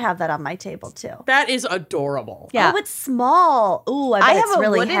cute. I would have that on my table too. That is adorable. Yeah. Oh, it's small. Ooh, I bet have it's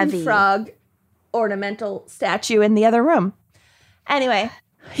really a wooden heavy. frog ornamental statue in the other room. Anyway,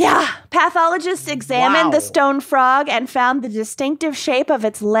 yeah. Pathologists examined the stone frog and found the distinctive shape of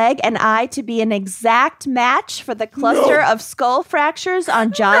its leg and eye to be an exact match for the cluster of skull fractures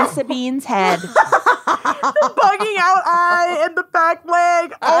on John Sabine's head. The bugging out eye and the back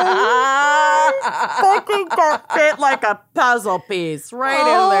leg. Oh, fucking got fit like a puzzle piece right in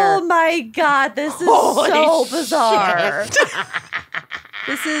there. Oh my God, this is Holy so bizarre. shit.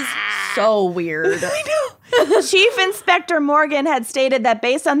 This is so weird. I know. Chief Inspector Morgan had stated that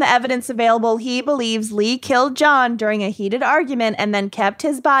based on the evidence available, he believes Lee killed John during a heated argument and then kept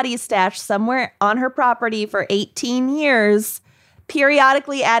his body stashed somewhere on her property for 18 years,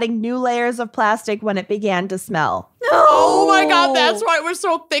 periodically adding new layers of plastic when it began to smell. Oh my God, that's why it was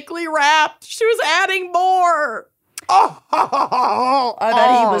so thickly wrapped. She was adding more. Oh, I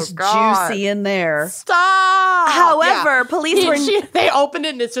bet he was juicy in there. Stop. However, police were... They opened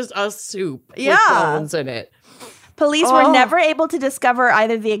it and it's just a soup with bones in it. Police were never able to discover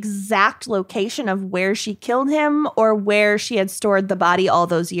either the exact location of where she killed him or where she had stored the body all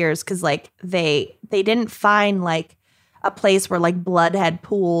those years, because like they didn't find like a place where like blood had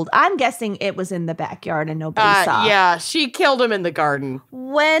pooled. I'm guessing it was in the backyard and nobody saw. Yeah, she killed him in the garden.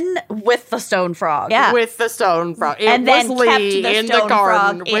 With the stone frog. Yeah. With the stone frog. And then Lee kept the in stone the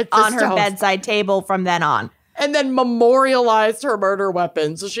garden frog with on the her stone. bedside table from then on. And then memorialized her murder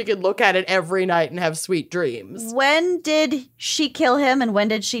weapon so she could look at it every night and have sweet dreams. When did she kill him and when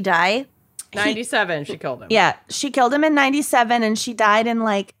did she die? 97, she killed him. Yeah, she killed him in 97 and she died in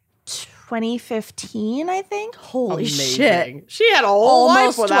like 2015, I think. Holy Amazing. shit. She had a whole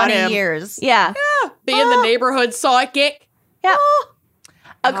Almost life without 20 him. years. Yeah. Be in the neighborhood psychic. Yeah.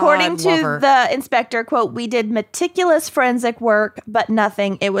 According God, love to her. the inspector, quote, "We did meticulous forensic work, but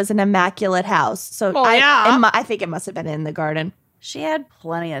nothing. It was an immaculate house." So Oh, yeah. I think it must have been in the garden. She had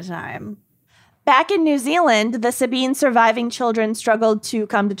plenty of time. Back in New Zealand, the Sabine surviving children struggled to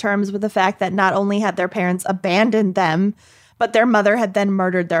come to terms with the fact that not only had their parents abandoned them, but their mother had then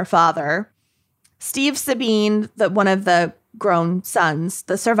murdered their father. Steve Sabine, one of the grown sons,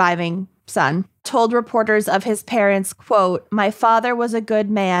 the surviving son, told reporters of his parents, quote, "My father was a good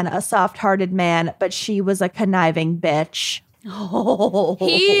man, a soft-hearted man, but she was a conniving bitch."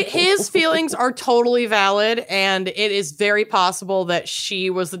 His feelings are totally valid, and it is very possible that she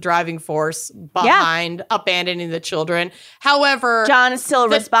was the driving force behind abandoning the children. However, John is still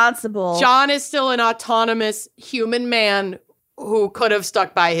responsible. John is still an autonomous human man who could have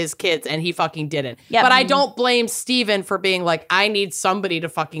stuck by his kids, and he fucking didn't. Yep. But I don't blame Steven for being like, I need somebody to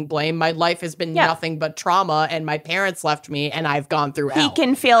fucking blame. My life has been nothing but trauma, and my parents left me, and I've gone through hell. He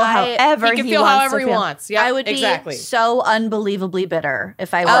can feel however he wants. Yeah, I would exactly. be so unbelievably bitter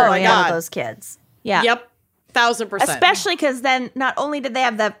if I were one of those kids. Yeah. Yep. 1,000%. Especially because then not only did they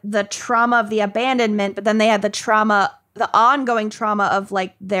have the trauma of the abandonment, but then they had the ongoing trauma of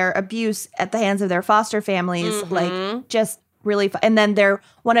like their abuse at the hands of their foster families, like just really, and then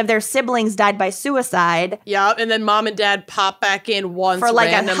one of their siblings died by suicide. Yeah, and then mom and dad pop back in once for like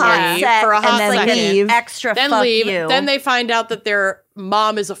randomly a hot set, for a hot and then second. leave. Extra Then fuck leave. you. Then they find out that their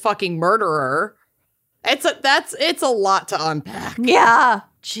mom is a fucking murderer. It's a lot to unpack. Yeah.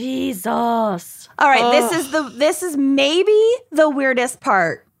 Jesus. All right, this is maybe the weirdest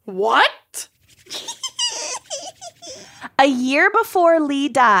part. What? A year before Lee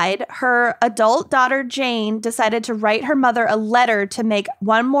died, her adult daughter Jane decided to write her mother a letter to make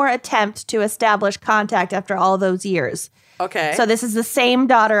one more attempt to establish contact after all those years. Okay. So this is the same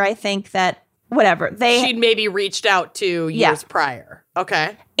daughter, I think, that whatever. She'd maybe reached out to years prior.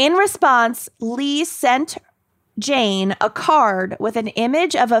 Okay. In response, Lee sent Jane a card with an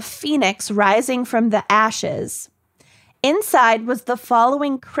image of a phoenix rising from the ashes. Inside was the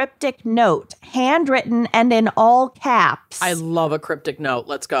following cryptic note, handwritten and in all caps. I love a cryptic note.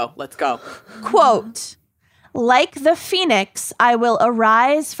 Let's go. Quote, "Like the phoenix, I will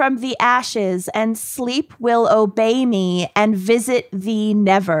arise from the ashes, and sleep will obey me and visit thee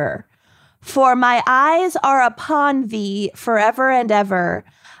never. For my eyes are upon thee forever and ever.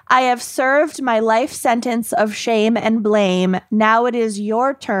 I have served my life sentence of shame and blame. Now it is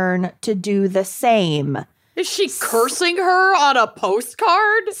your turn to do the same." Is she cursing her on a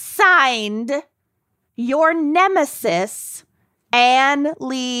postcard? Signed, your nemesis, Anne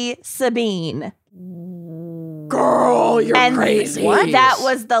Lee Sabine. Girl, you're crazy. That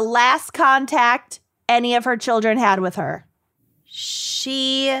was the last contact any of her children had with her.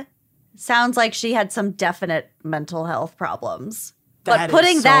 She sounds like she had some definite mental health problems. That but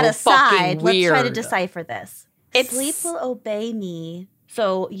putting is that so aside, fucking let's try to weird. decipher this. It's- Sleep will obey me,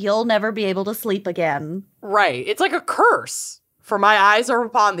 so you'll never be able to sleep again. Right. It's like a curse. For my eyes are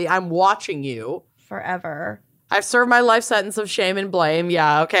upon thee. I'm watching you. Forever. I've served my life sentence of shame and blame.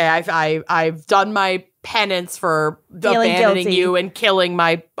 Yeah, okay. I've done my penance for Feeling abandoning guilty. you and killing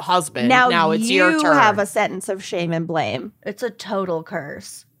my husband. Now it's you your turn. have a sentence of shame and blame. It's a total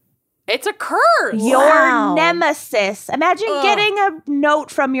curse. It's a curse. Your nemesis. Imagine Ugh. getting a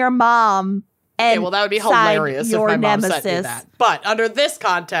note from your mom. Okay, And well, that would be signed, hilarious if your my mom nemesis. sent me that. But under this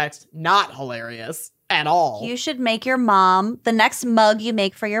context, not hilarious at all. You should make your mom, the next mug you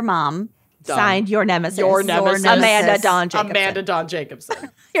make for your mom, Done. Signed, your nemesis. Your nemesis. Amanda Dawn Jacobson. Amanda Dawn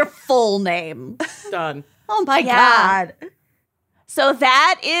Jacobson. your full name. Done. Oh my Yeah. God. So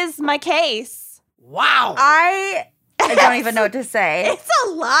that is my case. Wow. I don't even know what to say. It's a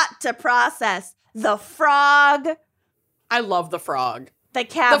lot to process. The frog, I love the frog. the The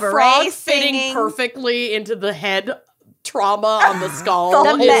cabaret frog singing, fitting perfectly into the head trauma on the skull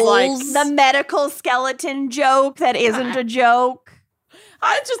the, is like... the medical skeleton joke that isn't a joke.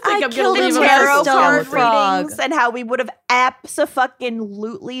 I just think I I'm killed going to a leave him as Tarot a stone card frog. readings and how we would have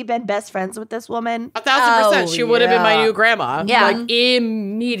abso-fucking-lutely been best friends with this woman. 1,000%. She would have been my yeah. new grandma. Yeah. Like,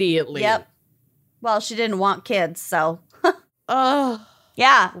 immediately. Yep. Well, she didn't want kids, so Oh,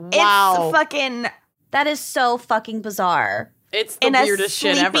 Yeah. Wow. It's fucking that is so fucking bizarre. it's the in a weirdest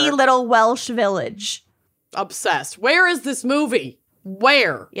shit sleepy ever. little Welsh village. Obsessed. Where is this movie?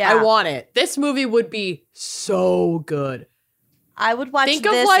 Where? Yeah. I want it. This movie would be so good. I would watch Think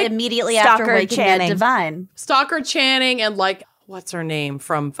of, this like, immediately after Stalker Waking Channing. Dead Divine. Stalker Channing and like, what's her name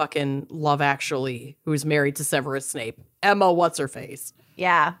from fucking Love Actually, who's married to Severus Snape? Emma, what's her face?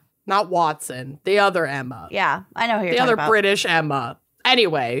 Yeah. Not Watson. The other Emma. Yeah. I know who you're The talking other about. British Emma.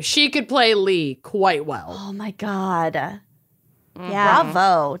 Anyway, she could play Lee quite well. Oh my God. Yeah.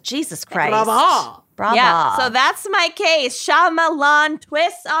 Bravo. Jesus Christ. Bravo. Bravo. Yeah. So that's my case. Shyamalan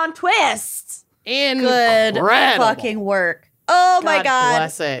twist on twist. good Incredible. fucking work. Oh my God.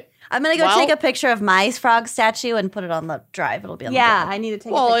 Bless it. I'm going to go take a picture of my frog statue and put it on the drive. It'll be on the drive. I need to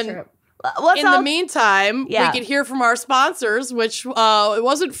take a picture. In the meantime, we can hear from our sponsors, which it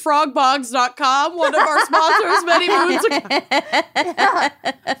wasn't frogbogs.com, one of our sponsors many moons ago.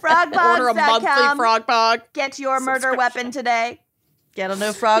 Frogbogs.com. Order a monthly frog bog. Get your murder weapon today. Get a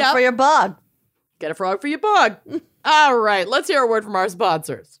new frog for your bog. Get a frog for your bog. All right, let's hear a word from our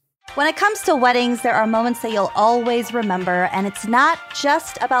sponsors. When it comes to weddings, there are moments that you'll always remember, and it's not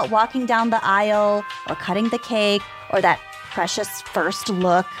just about walking down the aisle or cutting the cake or that precious first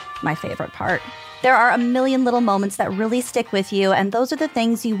look, my favorite part. There are a million little moments that really stick with you, and those are the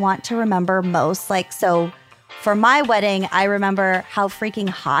things you want to remember most. So for my wedding, I remember how freaking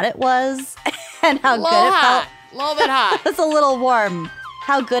hot it was and how good it felt. A little bit hot. It was a little warm.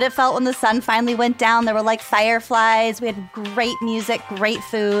 How good it felt when the sun finally went down. There were like fireflies. We had great music, great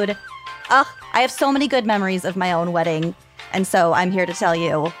food. I have so many good memories of my own wedding. And so I'm here to tell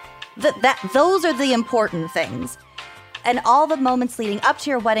you that those are the important things. And all the moments leading up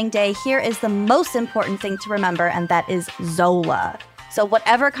to your wedding day, here is the most important thing to remember, and that is Zola. So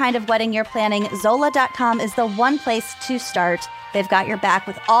whatever kind of wedding you're planning, Zola.com is the one place to start. They've got your back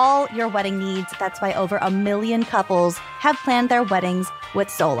with all your wedding needs. That's why over 1 million couples have planned their weddings with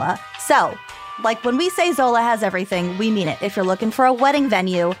Zola. So, like when we say Zola has everything, we mean it. If you're looking for a wedding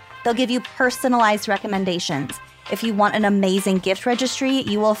venue, they'll give you personalized recommendations. If you want an amazing gift registry,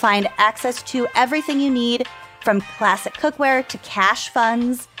 you will find access to everything you need, from classic cookware to cash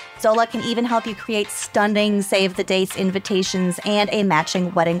funds. Zola can even help you create stunning save the dates invitations and a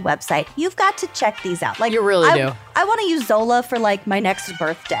matching wedding website. You've got to check these out. You really do. I want to use Zola for my next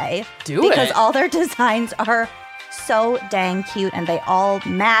birthday. Because all their designs are so dang cute and they all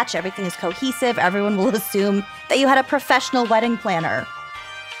match. Everything is cohesive. Everyone will assume that you had a professional wedding planner,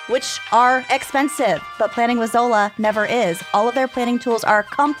 which are expensive, but planning with Zola never is. All of their planning tools are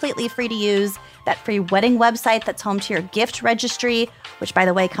completely free to use. That free wedding website that's home to your gift registry, which, by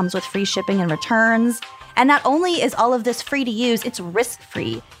the way, comes with free shipping and returns. And not only is all of this free to use, it's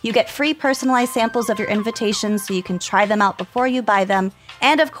risk-free. You get free personalized samples of your invitations so you can try them out before you buy them.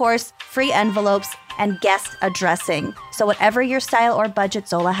 And, of course, free envelopes and guest addressing. So whatever your style or budget,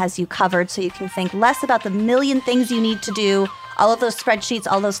 Zola has you covered so you can think less about the million things you need to do, all of those spreadsheets,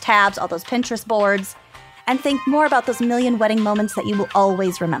 all those tabs, all those Pinterest boards, and think more about those million wedding moments that you will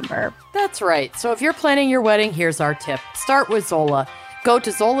always remember. That's right. So if you're planning your wedding, here's our tip. Start with Zola. Go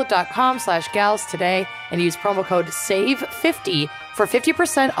to Zola.com/gals today and use promo code SAVE50 for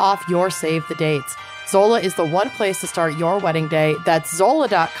 50% off your save the dates. Zola is the one place to start your wedding day. That's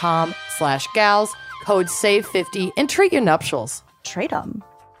Zola.com/gals, code SAVE50, and treat your nuptials. Trade them.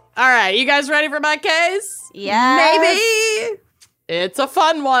 All right, you guys ready for my case? Yeah. Maybe. It's a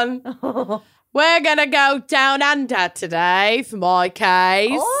fun one. We're gonna go down under today for my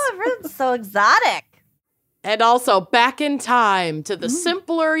case. Oh, everyone's so exotic. And also back in time to the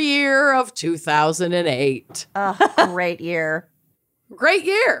simpler year of 2008. Great year. Great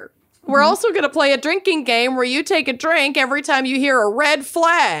year. We're also going to play a drinking game where you take a drink every time you hear a red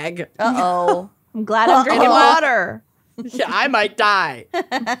flag. Uh-oh. I'm glad I'm drinking water. Yeah, I might die.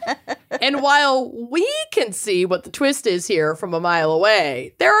 And while we can see what the twist is here from a mile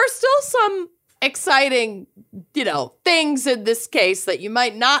away, there are still some exciting, things in this case that you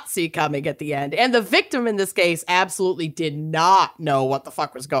might not see coming at the end. And the victim in this case absolutely did not know what the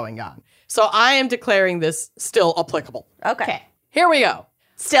fuck was going on. So I am declaring this still applicable. Okay. Here we go.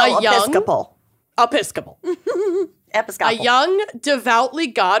 Still Episcopal. Episcopal. A young, devoutly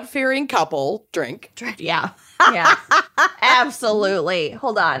God-fearing couple drink. Yeah. Yeah. Absolutely.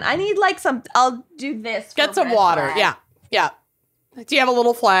 Hold on. I need I'll do this. Get some water. Flag. Yeah. Yeah. Do you have a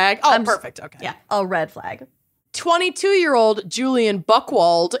little flag? Oh, perfect. Okay. Yeah. A red flag. 22-year-old Julian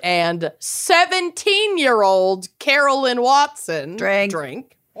Buchwald and 17-year-old Carolyn Watson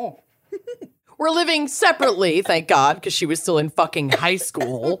drink. Oh. We're living separately, thank God, because she was still in fucking high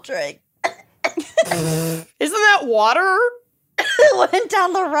school. Drink. Isn't that water? It went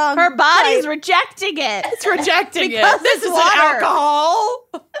down the wrong Her body's rejecting it. It's rejecting because it. This isn't alcohol.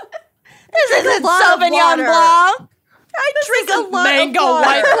 This isn't Sauvignon Blanc. I drink a lot mango of water.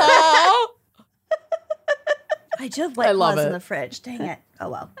 White Claw. I do have White Claws in the fridge. Dang it. Oh,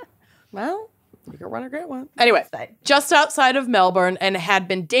 well. Well, you can run or get one. Anyway, just outside of Melbourne and had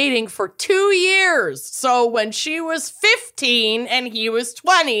been dating for 2 years. So when she was 15 and he was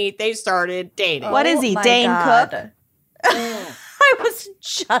 20, they started dating. What is he, Dane Cook? I was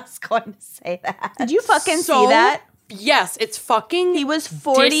just going to say that. Did you fucking see that? Yes, it's fucking He was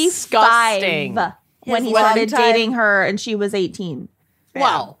 45 disgusting. when he started dating her and she was 18.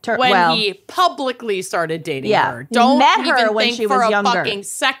 Well, when he publicly started dating her. Don't met her even when think she for was a younger. fucking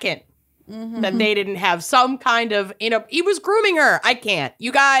second that they didn't have some kind of, he was grooming her. I can't.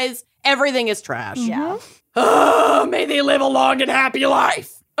 You guys, everything is trash. Yeah. Oh, may they live a long and happy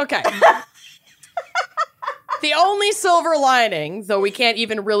life. Okay. The only silver lining, though we can't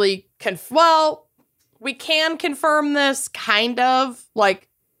even really we can confirm this, kind of. Like,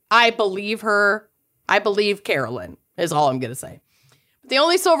 I believe her. I believe Carolyn, is all I'm going to say. The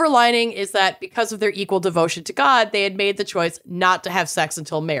only silver lining is that because of their equal devotion to God, they had made the choice not to have sex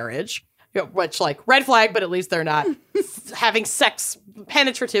until marriage. Which, like, red flag, but at least they're not having sex,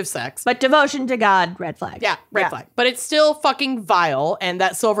 penetrative sex. But devotion to God, red flag. Yeah, red flag. But it's still fucking vile, and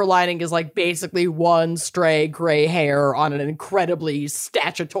that silver lining is, like, basically one stray gray hair on an incredibly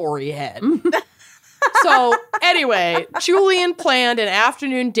statutory head. So, anyway, Julian planned an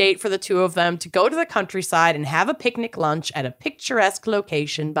afternoon date for the two of them to go to the countryside and have a picnic lunch at a picturesque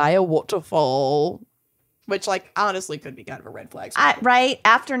location by a waterfall. Which, like, honestly could be kind of a red flag. Right?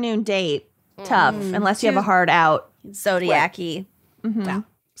 Afternoon date. Tough. Unless you have a hard out. Zodiac-y. Yeah.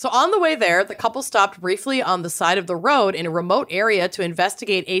 So on the way there, the couple stopped briefly on the side of the road in a remote area to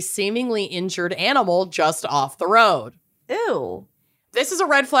investigate a seemingly injured animal just off the road. Ew. This is a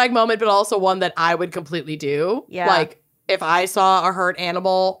red flag moment, but also one that I would completely do. Yeah. Like, if I saw a hurt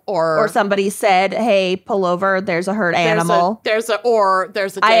animal or somebody said, hey, pull over, there's a hurt animal. There's a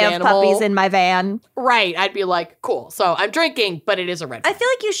dead I have animal. puppies in my van. Right. I'd be like, cool. So I'm drinking, but it is a red flag. I feel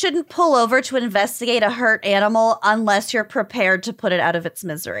like you shouldn't pull over to investigate a hurt animal unless you're prepared to put it out of its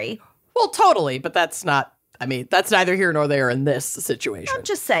misery. Well, totally. But that's neither here nor there in this situation. I'm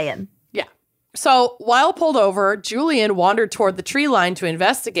just saying. Yeah. So while pulled over, Julian wandered toward the tree line to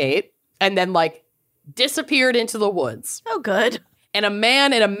investigate and then, like, disappeared into the woods. Oh, good. And a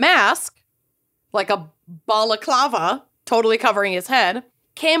man in a mask, like a balaclava, totally covering his head,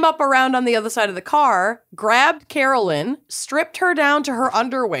 came up around on the other side of the car, grabbed Carolyn, stripped her down to her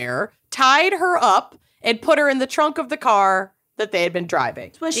underwear, tied her up, and put her in the trunk of the car that they had been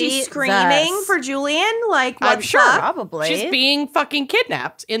driving. Was she Jesus. screaming for Julian? Like, what I'm sure. Probably. She's being fucking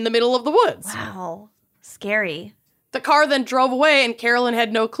kidnapped in the middle of the woods. Wow. Scary. The car then drove away, and Carolyn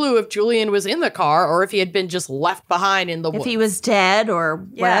had no clue if Julian was in the car or if he had been just left behind in the woods. If he was dead or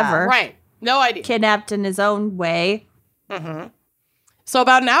whatever. Right. No idea. Kidnapped in his own way. Mm-hmm. So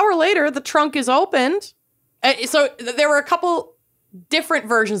about an hour later, the trunk is opened. So there were a couple different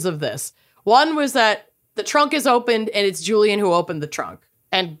versions of this. One was that the trunk is opened, and it's Julian who opened the trunk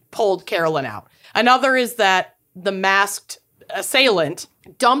and pulled Carolyn out. Another is that the masked assailant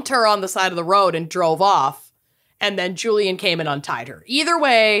dumped her on the side of the road and drove off. And then Julian came and untied her. Either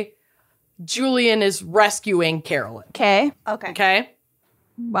way, Julian is rescuing Carolyn. Okay. Okay?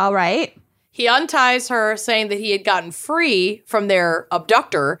 All right. He unties her, saying that he had gotten free from their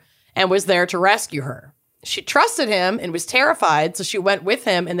abductor and was there to rescue her. She trusted him and was terrified, so she went with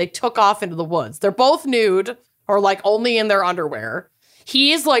him, and they took off into the woods. They're both nude, or, like, only in their underwear.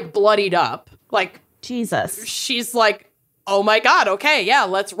 He's, like, bloodied up. Like, Jesus. She's like, oh my God, okay, yeah,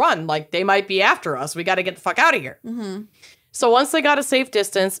 let's run. Like, they might be after us. We got to get the fuck out of here. Mm-hmm. So once they got a safe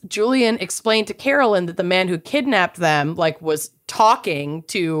distance, Julian explained to Carolyn that the man who kidnapped them, like, was talking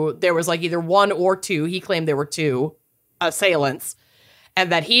to, there was, like, either one or two, he claimed there were two assailants,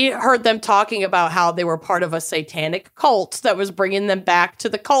 and that he heard them talking about how they were part of a satanic cult that was bringing them back to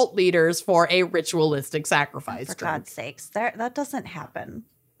the cult leaders for a ritualistic sacrifice. For God's sakes, that doesn't happen.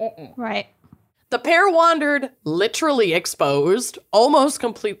 Right. The pair wandered, literally exposed, almost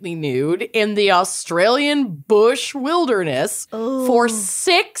completely nude, in the Australian bush wilderness for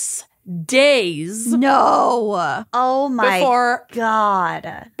 6 days. No. Oh my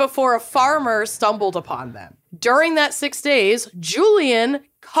God. Before a farmer stumbled upon them. During that 6 days, Julian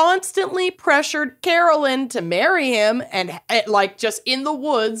constantly pressured Carolyn to marry him and, like, just in the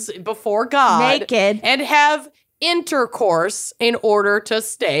woods before God. Naked. And have intercourse in order to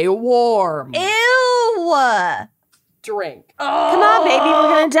stay warm. Ew. Drink. Come on, baby.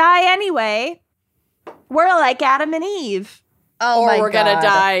 We're going to die anyway. We're like Adam and Eve. Oh my God. Or we're going to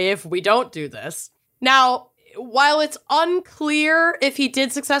die if we don't do this. Now, while it's unclear if he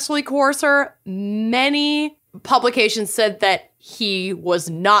did successfully coerce her, many publications said that he was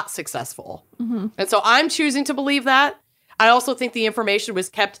not successful. Mm-hmm. And so I'm choosing to believe that. I also think the information was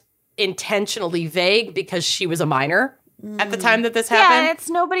kept intentionally vague because she was a minor at the time that this happened. Yeah, and it's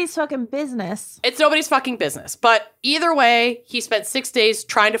nobody's fucking business. It's nobody's fucking business. But either way, he spent 6 days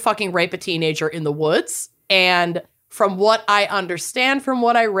trying to fucking rape a teenager in the woods. And from what I understand, from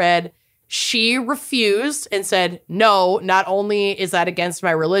what I read, she refused and said, no, not only is that against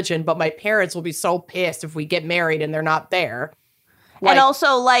my religion, but my parents will be so pissed if we get married and they're not there. And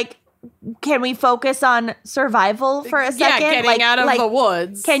also, like, can we focus on survival for a second? Yeah, getting out of the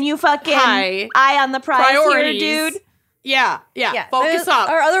woods. Can you fucking eye on the prize priorities here, dude? Yeah. Focus up.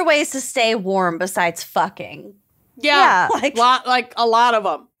 There are other ways to stay warm besides fucking. Yeah. Like a lot of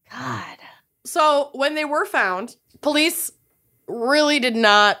them. God. So when they were found, police really did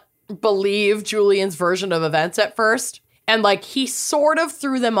not believe Julian's version of events at first. And like he sort of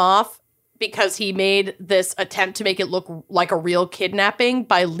threw them off because he made this attempt to make it look like a real kidnapping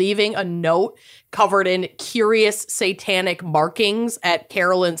by leaving a note covered in curious satanic markings at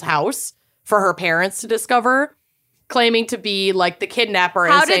Carolyn's house for her parents to discover, claiming to be like the kidnapper.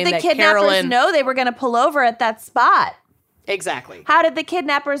 How and saying did the that kidnappers Carolyn know they were going to pull over at that spot? Exactly. How did the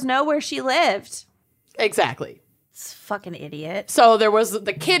kidnappers know where she lived? Exactly. This fucking idiot. So there was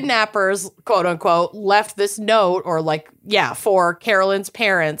the kidnappers, quote unquote, left this note for Carolyn's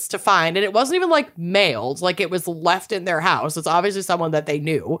parents to find. And it wasn't even like mailed, like it was left in their house. It's obviously someone that they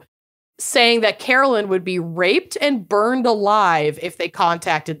knew, saying that Carolyn would be raped and burned alive if they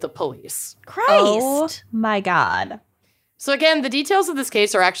contacted the police. Christ. Oh my God. So again, the details of this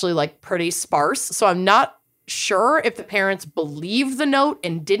case are actually like pretty sparse. So I'm not sure if the parents believed the note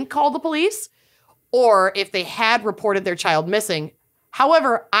and didn't call the police, or if they had reported their child missing.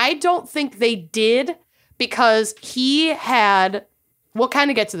 However, I don't think they did, because we'll kind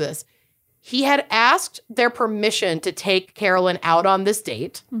of get to this. He had asked their permission to take Carolyn out on this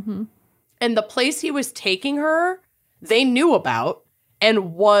date. Mm-hmm. And the place he was taking her, they knew about,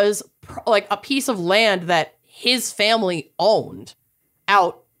 and was like a piece of land that his family owned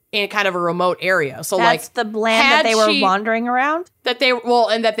out in kind of a remote area. So that's the land that they were wandering around? That they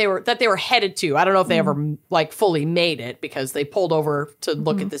were headed to. I don't know if they ever like fully made it, because they pulled over to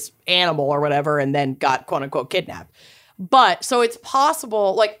look at this animal or whatever and then got quote unquote kidnapped. But so it's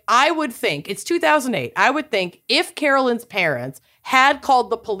possible, like I would think, it's 2008. I would think if Carolyn's parents had called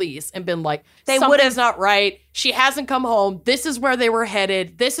the police and been like, something's not right, she hasn't come home, this is where they were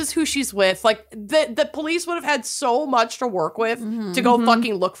headed, this is who she's with, like the police would have had so much to work with to go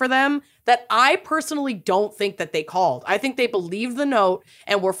fucking look for them, that I personally don't think that they called. I think they believed the note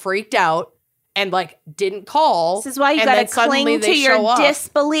and were freaked out and like didn't call. This is why you gotta cling to your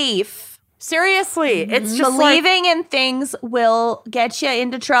disbelief. Seriously, it's just believing in things will get you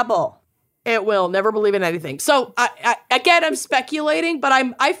into trouble. It will. Never believe in anything. So again, I'm speculating, but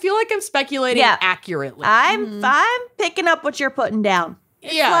I feel like I'm speculating accurately. I'm picking up what you're putting down.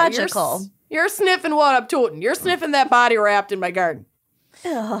 It's logical. You're sniffing what I'm tooting. You're sniffing that body wrapped in my garden.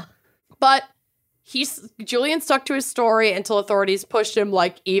 Ugh. But Julian stuck to his story until authorities pushed him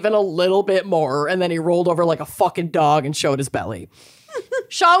like even a little bit more, and then he rolled over like a fucking dog and showed his belly.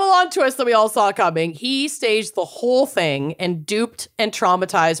 Shyamalan twist that we all saw coming. He staged the whole thing and duped and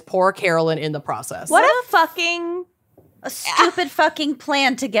traumatized poor Carolyn in the process. What a stupid fucking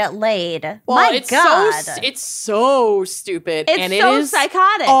plan to get laid. Well, My God. It's so stupid. It's so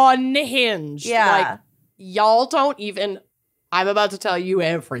psychotic. Unhinged. Yeah. Like, y'all don't even... I'm about to tell you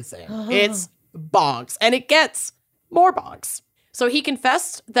everything. It's bonks. And it gets more bonks. So he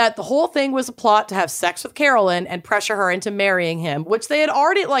confessed that the whole thing was a plot to have sex with Carolyn and pressure her into marrying him, which they had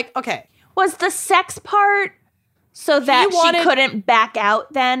already, like, okay. Was the sex part so that she couldn't back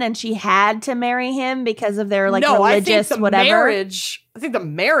out then and she had to marry him because of their, like, religious whatever? I think the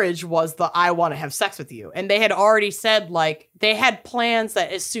marriage was the I want to have sex with you. And they had already said, like, they had plans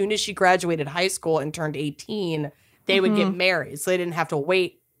that as soon as she graduated high school and turned 18, they would get married. So they didn't have to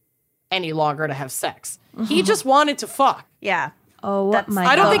wait any longer to have sex. He just wanted to fuck. Yeah. Oh my God.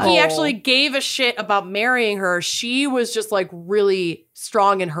 I don't think he actually gave a shit about marrying her. She was just like really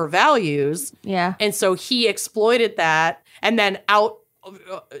strong in her values. Yeah. And so he exploited that. And then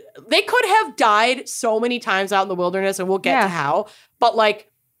they could have died so many times out in the wilderness, and we'll get to how. But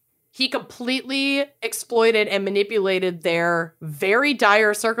like, he completely exploited and manipulated their very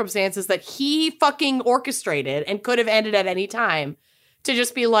dire circumstances that he fucking orchestrated and could have ended at any time, to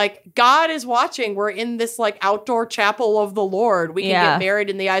just be like, God is watching. We're in this like outdoor chapel of the Lord. We can get married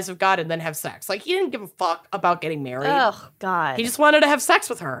in the eyes of God and then have sex. Like, he didn't give a fuck about getting married. Oh, God. He just wanted to have sex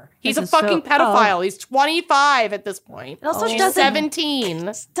with her. He's a fucking pedophile. He's 25 at this point. It also She's 17.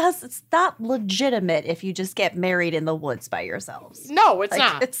 It's not legitimate if you just get married in the woods by yourselves. No, it's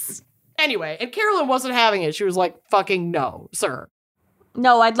not. Anyway, and Carolyn wasn't having it. She was like, fucking no, sir.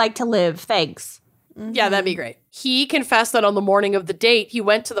 No, I'd like to live. Thanks. Yeah, that'd be great. He confessed that on the morning of the date, he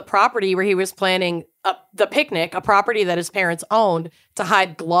went to the property where he was planning the picnic, a property that his parents owned, to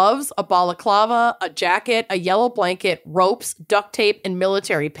hide gloves, a balaclava, a jacket, a yellow blanket, ropes, duct tape, and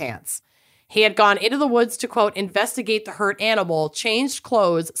military pants. He had gone into the woods to, quote, investigate the hurt animal, changed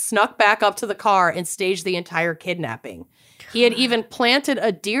clothes, snuck back up to the car, and staged the entire kidnapping. He had even planted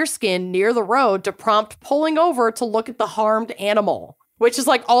a deerskin near the road to prompt pulling over to look at the harmed animal, which is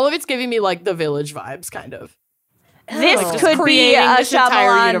like all of it's giving me like The Village vibes, kind of. This Like, just could be creating a this entire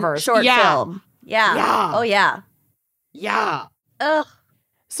Shyamalan universe. short Yeah. film. Yeah. Yeah. Oh, yeah. Yeah. Ugh.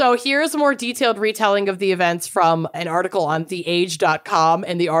 So here's a more detailed retelling of the events from an article on theage.com,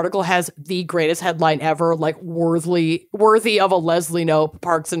 and the article has the greatest headline ever, like worthy of a Leslie Knope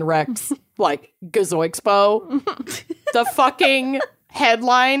Parks and Rec's like Gazoixpo. The fucking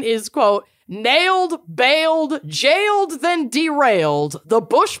headline is, quote, "Nailed, bailed, jailed, then derailed. The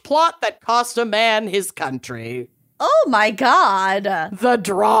bush plot that cost a man his country." Oh, my God. The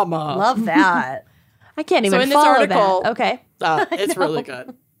drama. Love that. I can't even in this follow article- that. Okay. It's really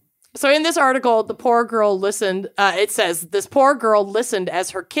good. So in this article, the poor girl listened. It says, this poor girl listened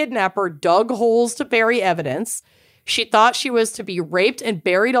as her kidnapper dug holes to bury evidence. She thought she was to be raped and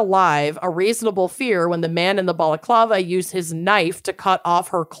buried alive, a reasonable fear when the man in the balaclava used his knife to cut off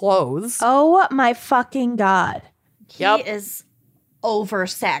her clothes. Oh my fucking God. Yep. He is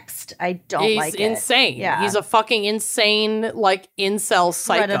oversexed. I don't He's like it. insane. Yeah. He's a fucking insane, like, incel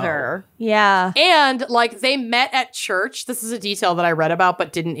psycho. Predator. Yeah. And, like, they met at church. This is a detail that I read about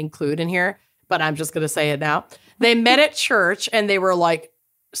but didn't include in here, but I'm just going to say it now. They met at church and they were, like,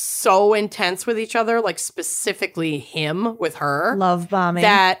 so intense with each other, like, specifically him with her. Love bombing.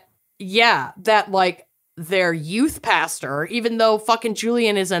 That, like, their youth pastor, even though fucking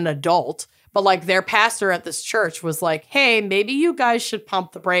Julian is an adult, but, like, their pastor at this church was like, hey, maybe you guys should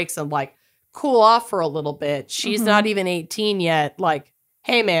pump the brakes and, like, cool off for a little bit. She's not even 18 yet. Like,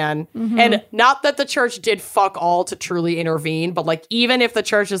 hey, man. And not that the church did fuck all to truly intervene, but, like, even if the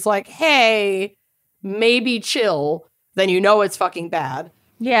church is like, hey, maybe chill, then you know it's fucking bad.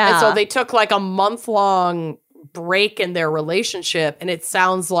 yeah. And so they took, like, a month-long break in their relationship, and it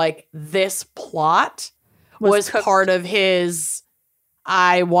sounds like this plot was part of his,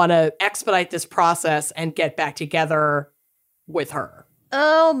 I want to expedite this process and get back together with her.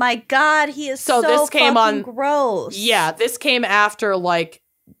 Oh my God, he is so this came fucking on- gross. Yeah, this came after, like,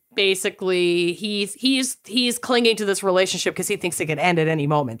 basically he's clinging to this relationship because he thinks it could end at any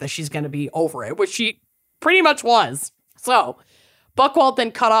moment, that she's going to be over it, which she pretty much was. So Buchwald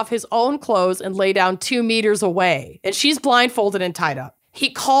then cut off his own clothes and lay down 2 meters away, and she's blindfolded and tied up. He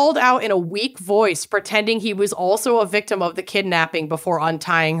called out in a weak voice, pretending he was also a victim of the kidnapping before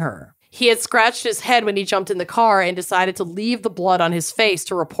untying her. He had scratched his head when he jumped in the car and decided to leave the blood on his face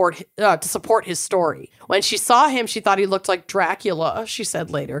to support his story. When she saw him, she thought he looked like Dracula, she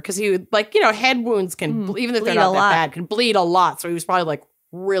said later, because he would, like, you know, head wounds can, even if they're bleed not a that lot. bad, can bleed a lot. So he was probably, like,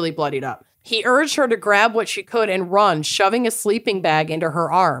 really bloodied up. He urged her to grab what she could and run, shoving a sleeping bag into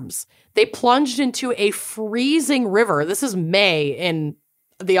her arms. They plunged into a freezing river. This is May in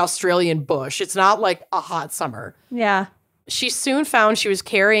the Australian bush. It's not like a hot summer. yeah. She soon found she was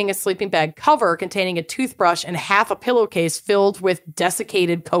carrying a sleeping bag cover containing a toothbrush and half a pillowcase filled with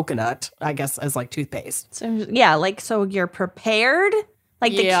desiccated coconut, I guess, as like toothpaste. So, yeah, like, so you're prepared?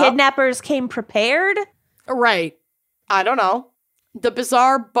 Like, the Yeah. kidnappers came prepared? Right. I don't know. The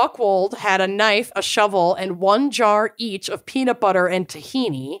bizarre Buchwald had a knife, a shovel, and 1 jar each of peanut butter and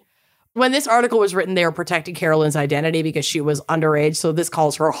tahini. When this article was written, they were protecting Carolyn's identity because she was underage, so this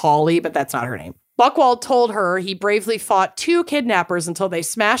calls her Holly, but that's not her name. Buchwald told her he bravely fought 2 kidnappers until they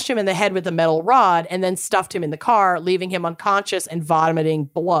smashed him in the head with a metal rod and then stuffed him in the car, leaving him unconscious and vomiting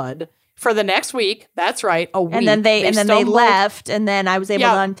blood. For the next week, that's right, a week. And then they stumbled left, and then I was able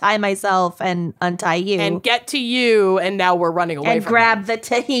Yeah. to untie myself and untie you. and get to you, and now we're running away and from grab the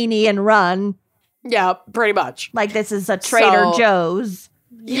tahini and run. him. Yeah, pretty much. Like, this is a Trader So- Joe's.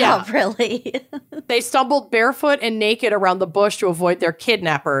 Yeah, really. They stumbled barefoot and naked around the bush to avoid their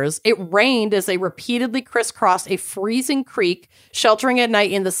kidnappers. It rained as they repeatedly crisscrossed a freezing creek, sheltering at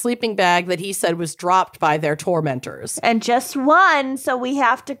night in the sleeping bag that he said was dropped by their tormentors. And just one, so we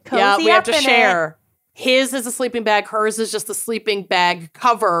have to cozy Yeah, we have up to in share. His is a sleeping bag. Hers is just a sleeping bag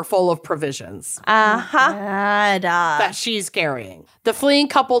cover full of provisions it. Uh-huh. God, that she's carrying. The fleeing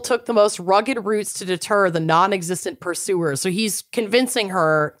couple took the most rugged routes to deter the non-existent pursuers. So he's convincing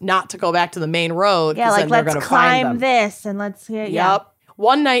her not to go back to the main road. Yeah, 'cause like, then they're let's gonna find climb them. this and let's, yeah. Yep.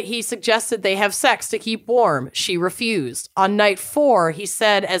 One night, he suggested they have sex to keep warm. She refused. On night 4, he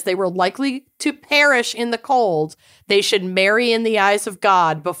said, as they were likely to perish in the cold, they should marry in the eyes of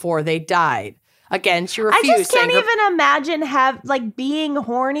God before they died. Again, she I refused. just can't saying her- even imagine being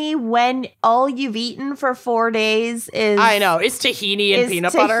horny when all you've eaten for 4 days is I know. It's tahini and is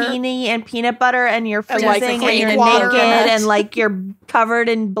peanut butter. tahini and peanut butter, and you're And, freezing like, and cream you're water. naked and like you're covered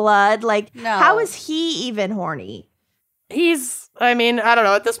in blood. Like, No. how is he even horny? I mean, I don't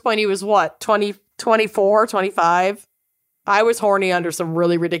know. At this point, he was what, 24, 25? I was horny under some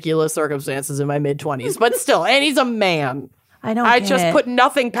really ridiculous circumstances in my mid-20s, but still, and he's a man. I just put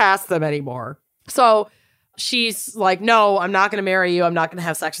nothing past them anymore. So she's like, no, I'm not going to marry you. I'm not going to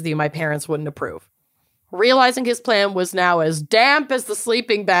have sex with you. My parents wouldn't approve. Realizing his plan was now as damp as the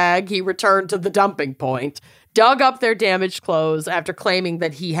sleeping bag, he returned to the dumping point, dug up their damaged clothes after claiming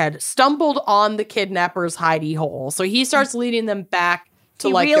that he had stumbled on the kidnapper's hidey hole. So he starts leading them back to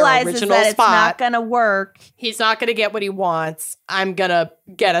like their original that spot. It's not gonna work. He's not gonna get what he wants. I'm gonna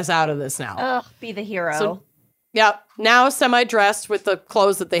get us out of this now. Ugh, be the hero. So, yep. Now semi-dressed with the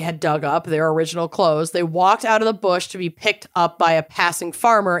clothes that they had dug up, their original clothes, they walked out of the bush to be picked up by a passing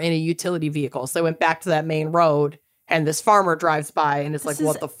farmer in a utility vehicle. So they went back to that main road, and this farmer drives by, and it's like,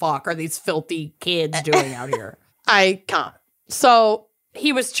 what the fuck are these filthy kids doing out here? I can't. So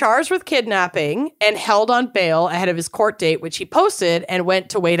he was charged with kidnapping and held on bail ahead of his court date, which he posted and went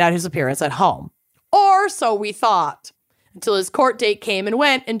to wait out his appearance at home. Or so we thought, until his court date came and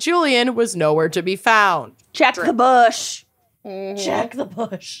went, and Julian was nowhere to be found. Check the bush. Check the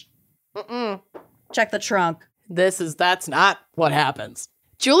bush. Check the trunk. That's not what happens.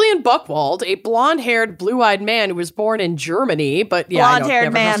 Julian Buchwald, a blonde-haired, blue-eyed man who was born in Germany, but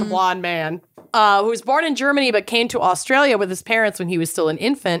blonde-haired man, a blonde man, who was born in Germany but came to Australia with his parents when he was still an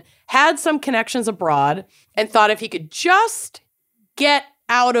infant, had some connections abroad and thought if he could just get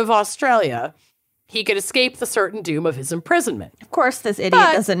out of Australia, he could escape the certain doom of his imprisonment. Of course, this idiot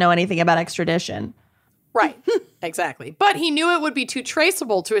doesn't know anything about extradition. Right, exactly. But he knew it would be too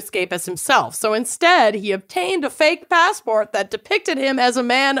traceable to escape as himself. So instead, he obtained a fake passport that depicted him as a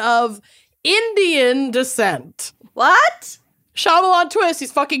man of Indian descent. What? Shyamalan twist,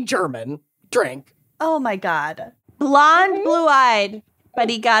 he's fucking German. Drink. Oh my God. Blonde, blue-eyed, but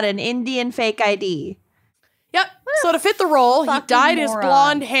he got an Indian fake ID. Yep. So to fit the role, he fucking dyed his moron.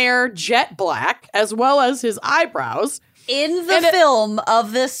 blonde hair jet black, as well as his eyebrows. In the film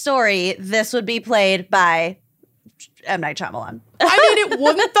of this story, this would be played by M. Night Shyamalan. I mean, it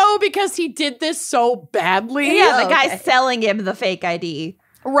wouldn't, though, because he did this so badly. Yeah, the guy selling him the fake ID.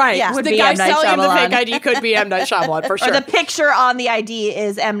 Right. Yeah. The be guy M. Night selling him the Shyamalan. fake ID could be M. Night Shyamalan, for sure. Or the picture on the ID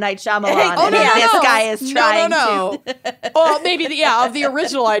is M. Night Shyamalan. Oh, and no, this no. guy is trying to. Well, maybe, of the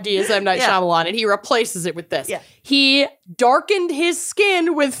original ID is M. Night Shyamalan, and he replaces it with this. Yeah. He darkened his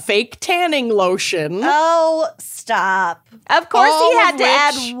skin with fake tanning lotion. Oh, stop. Of course, All he had of to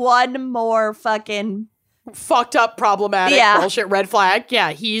which- add one more fucking. Fucked up, problematic, bullshit red flag.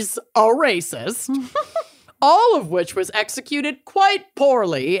 Yeah, he's a racist. All of which was executed quite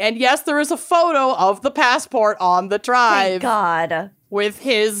poorly. And yes, there is a photo of the passport on the drive Thank God. with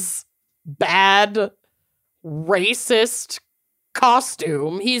his bad racist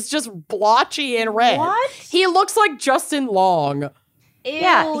costume. He's just blotchy and red. What? He looks like Justin Long. Ew,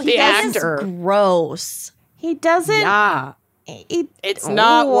 Yeah, the that is actor. gross. He doesn't. Yeah. He, It's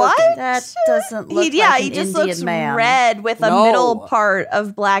not what? working. That doesn't look he like an just Indian looks man. red with a No. middle part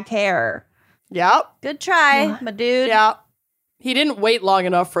of black hair. Yep. Good try, my dude. Yeah. He didn't wait long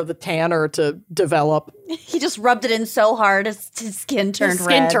enough for the tanner to develop. He just rubbed it in so hard his skin turned His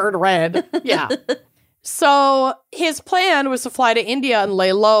skin red. turned red. Yeah. So his plan was to fly to India and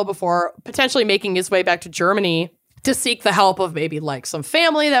lay low before potentially making his way back to Germany to seek the help of maybe like some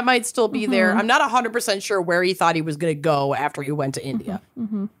family that might still be there. I'm not 100% sure where he thought he was going to go after he went to India.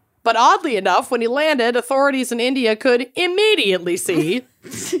 But oddly enough, when he landed, authorities in India could immediately see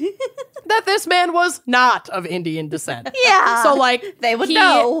that this man was not of Indian descent. Yeah. So like They would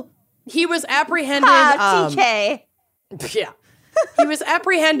know. He was apprehended. TK. Yeah. He was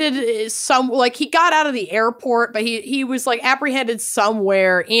apprehended he got out of the airport, but he was like apprehended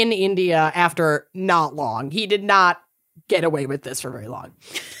somewhere in India after not long. He did not get away with this for very long.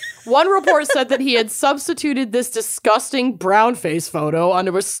 One report said that he had substituted this disgusting brown face photo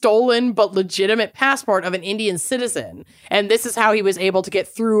onto a stolen but legitimate passport of an Indian citizen. And this is how he was able to get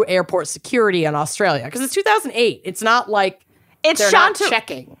through airport security in Australia. Because it's 2008. It's not like they're not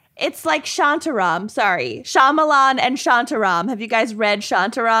checking. It's like Shantaram. Sorry. Shyamalan and Shantaram. Have you guys read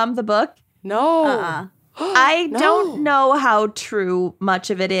Shantaram, the book? No. I don't know how true much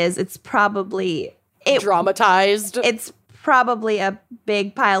of it is. It's probably Dramatized. It's probably a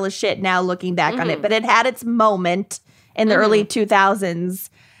big pile of shit now looking back on it, but it had its moment in the early 2000s.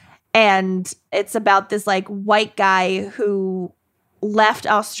 And it's about this like white guy who left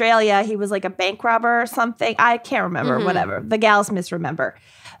Australia. He was like a bank robber or something. I can't remember, whatever. The gals misremember.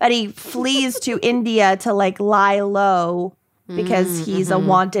 But he flees to India to like lie low because he's a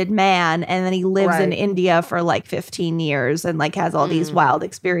wanted man. And then he lives in India for like 15 years and like has all these wild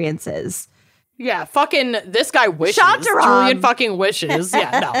experiences. Yeah, fucking this guy wishes. Shantaram. Julian fucking wishes.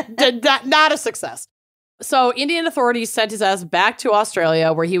 Yeah, no. Not a success. So Indian authorities sent his ass back to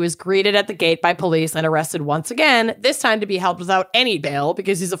Australia, where he was greeted at the gate by police and arrested once again, this time to be held without any bail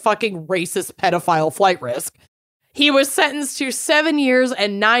because he's a fucking racist pedophile flight risk. He was sentenced to 7 years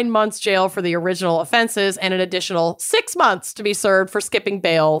and 9 months jail for the original offenses and an additional 6 months to be served for skipping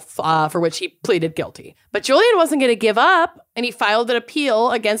bail, for which he pleaded guilty. But Julian wasn't going to give up, and he filed an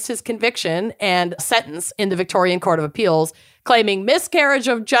appeal against his conviction and sentence in the Victorian Court of Appeals, claiming miscarriage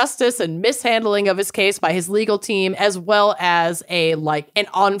of justice and mishandling of his case by his legal team, as well as an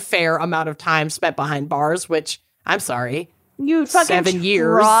unfair amount of time spent behind bars, which, I'm sorry, You fucking 7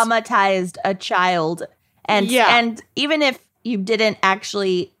 years. traumatized a child. And even if you didn't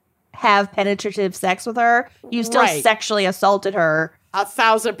actually have penetrative sex with her, you still sexually assaulted her.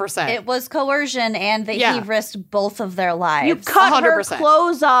 1,000%. It was coercion, and he risked both of their lives. You cut 100%. her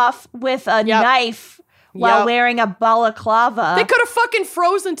clothes off with a knife while wearing a balaclava. They could have fucking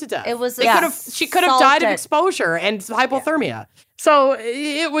frozen to death. It was she could have died of exposure and hypothermia. Yeah. So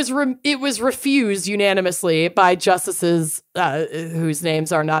it was refused unanimously by justices whose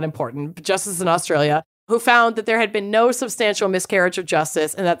names are not important, justices in Australia, who found that there had been no substantial miscarriage of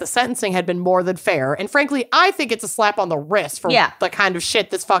justice and that the sentencing had been more than fair. And frankly, I think it's a slap on the wrist for the kind of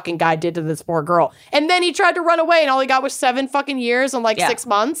shit this fucking guy did to this poor girl. And then he tried to run away and all he got was 7 fucking years and 6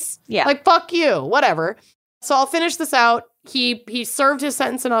 months. Yeah. Like, fuck you, whatever. So I'll finish this out. He served his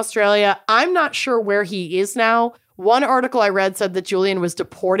sentence in Australia. I'm not sure where he is now. One article I read said that Julian was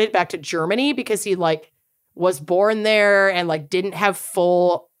deported back to Germany because he was born there and didn't have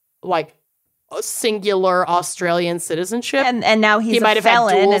full singular Australian citizenship. And now he might have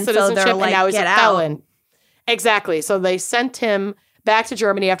felon, had dual and citizenship, so and now he's a get felon. out. Exactly. So they sent him back to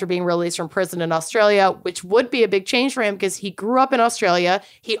Germany after being released from prison in Australia, which would be a big change for him because he grew up in Australia.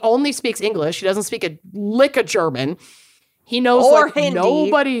 He only speaks English. He doesn't speak a lick of German. He knows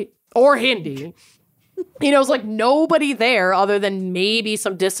nobody or Hindi. He knows nobody there other than maybe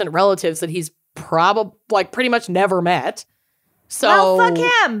some distant relatives that he's probably pretty much never met. So well, fuck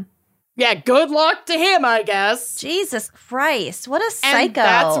him. Yeah, good luck to him, I guess. Jesus Christ, what a psycho. And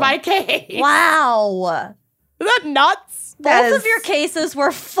that's my case. Wow. Isn't that nuts? Both of your cases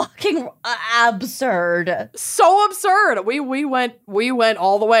were fucking absurd. So absurd. We went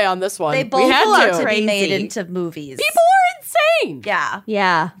all the way on this one. They both had to be made into movies. People are insane. Yeah.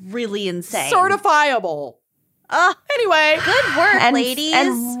 Yeah. Really insane. Certifiable. Anyway. Good work, ladies.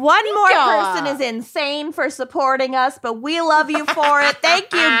 And one more person is insane for supporting us, but we love you for it.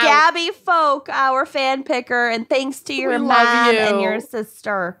 Thank you, Gabby Folk, our fan picker, and thanks to your mom and your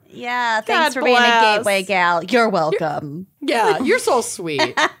sister. Yeah, thanks for being a gateway gal. You're welcome. You're so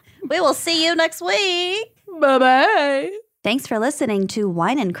sweet. We will see you next week. Bye-bye. Thanks for listening to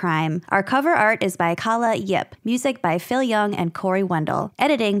Wine and Crime. Our cover art is by Kala Yip. Music by Phil Young and Corey Wendell.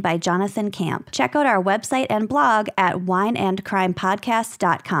 Editing by Jonathan Camp. Check out our website and blog at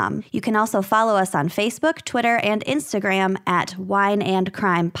wineandcrimepodcast.com. You can also follow us on Facebook, Twitter, and Instagram at Wine and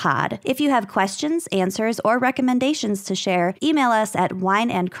Crime Pod. If you have questions, answers, or recommendations to share, email us at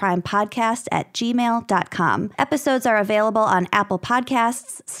wineandcrimepodcast@gmail.com. Episodes are available on Apple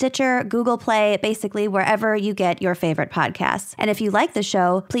Podcasts, Stitcher, Google Play, basically wherever you get your favorite podcasts. And if you like the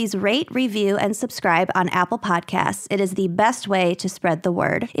show, please rate, review, and subscribe on Apple Podcasts. It is the best way to spread the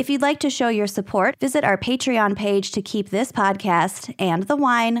word. If you'd like to show your support, visit our Patreon page to keep this podcast and the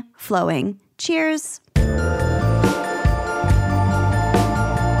wine flowing. Cheers.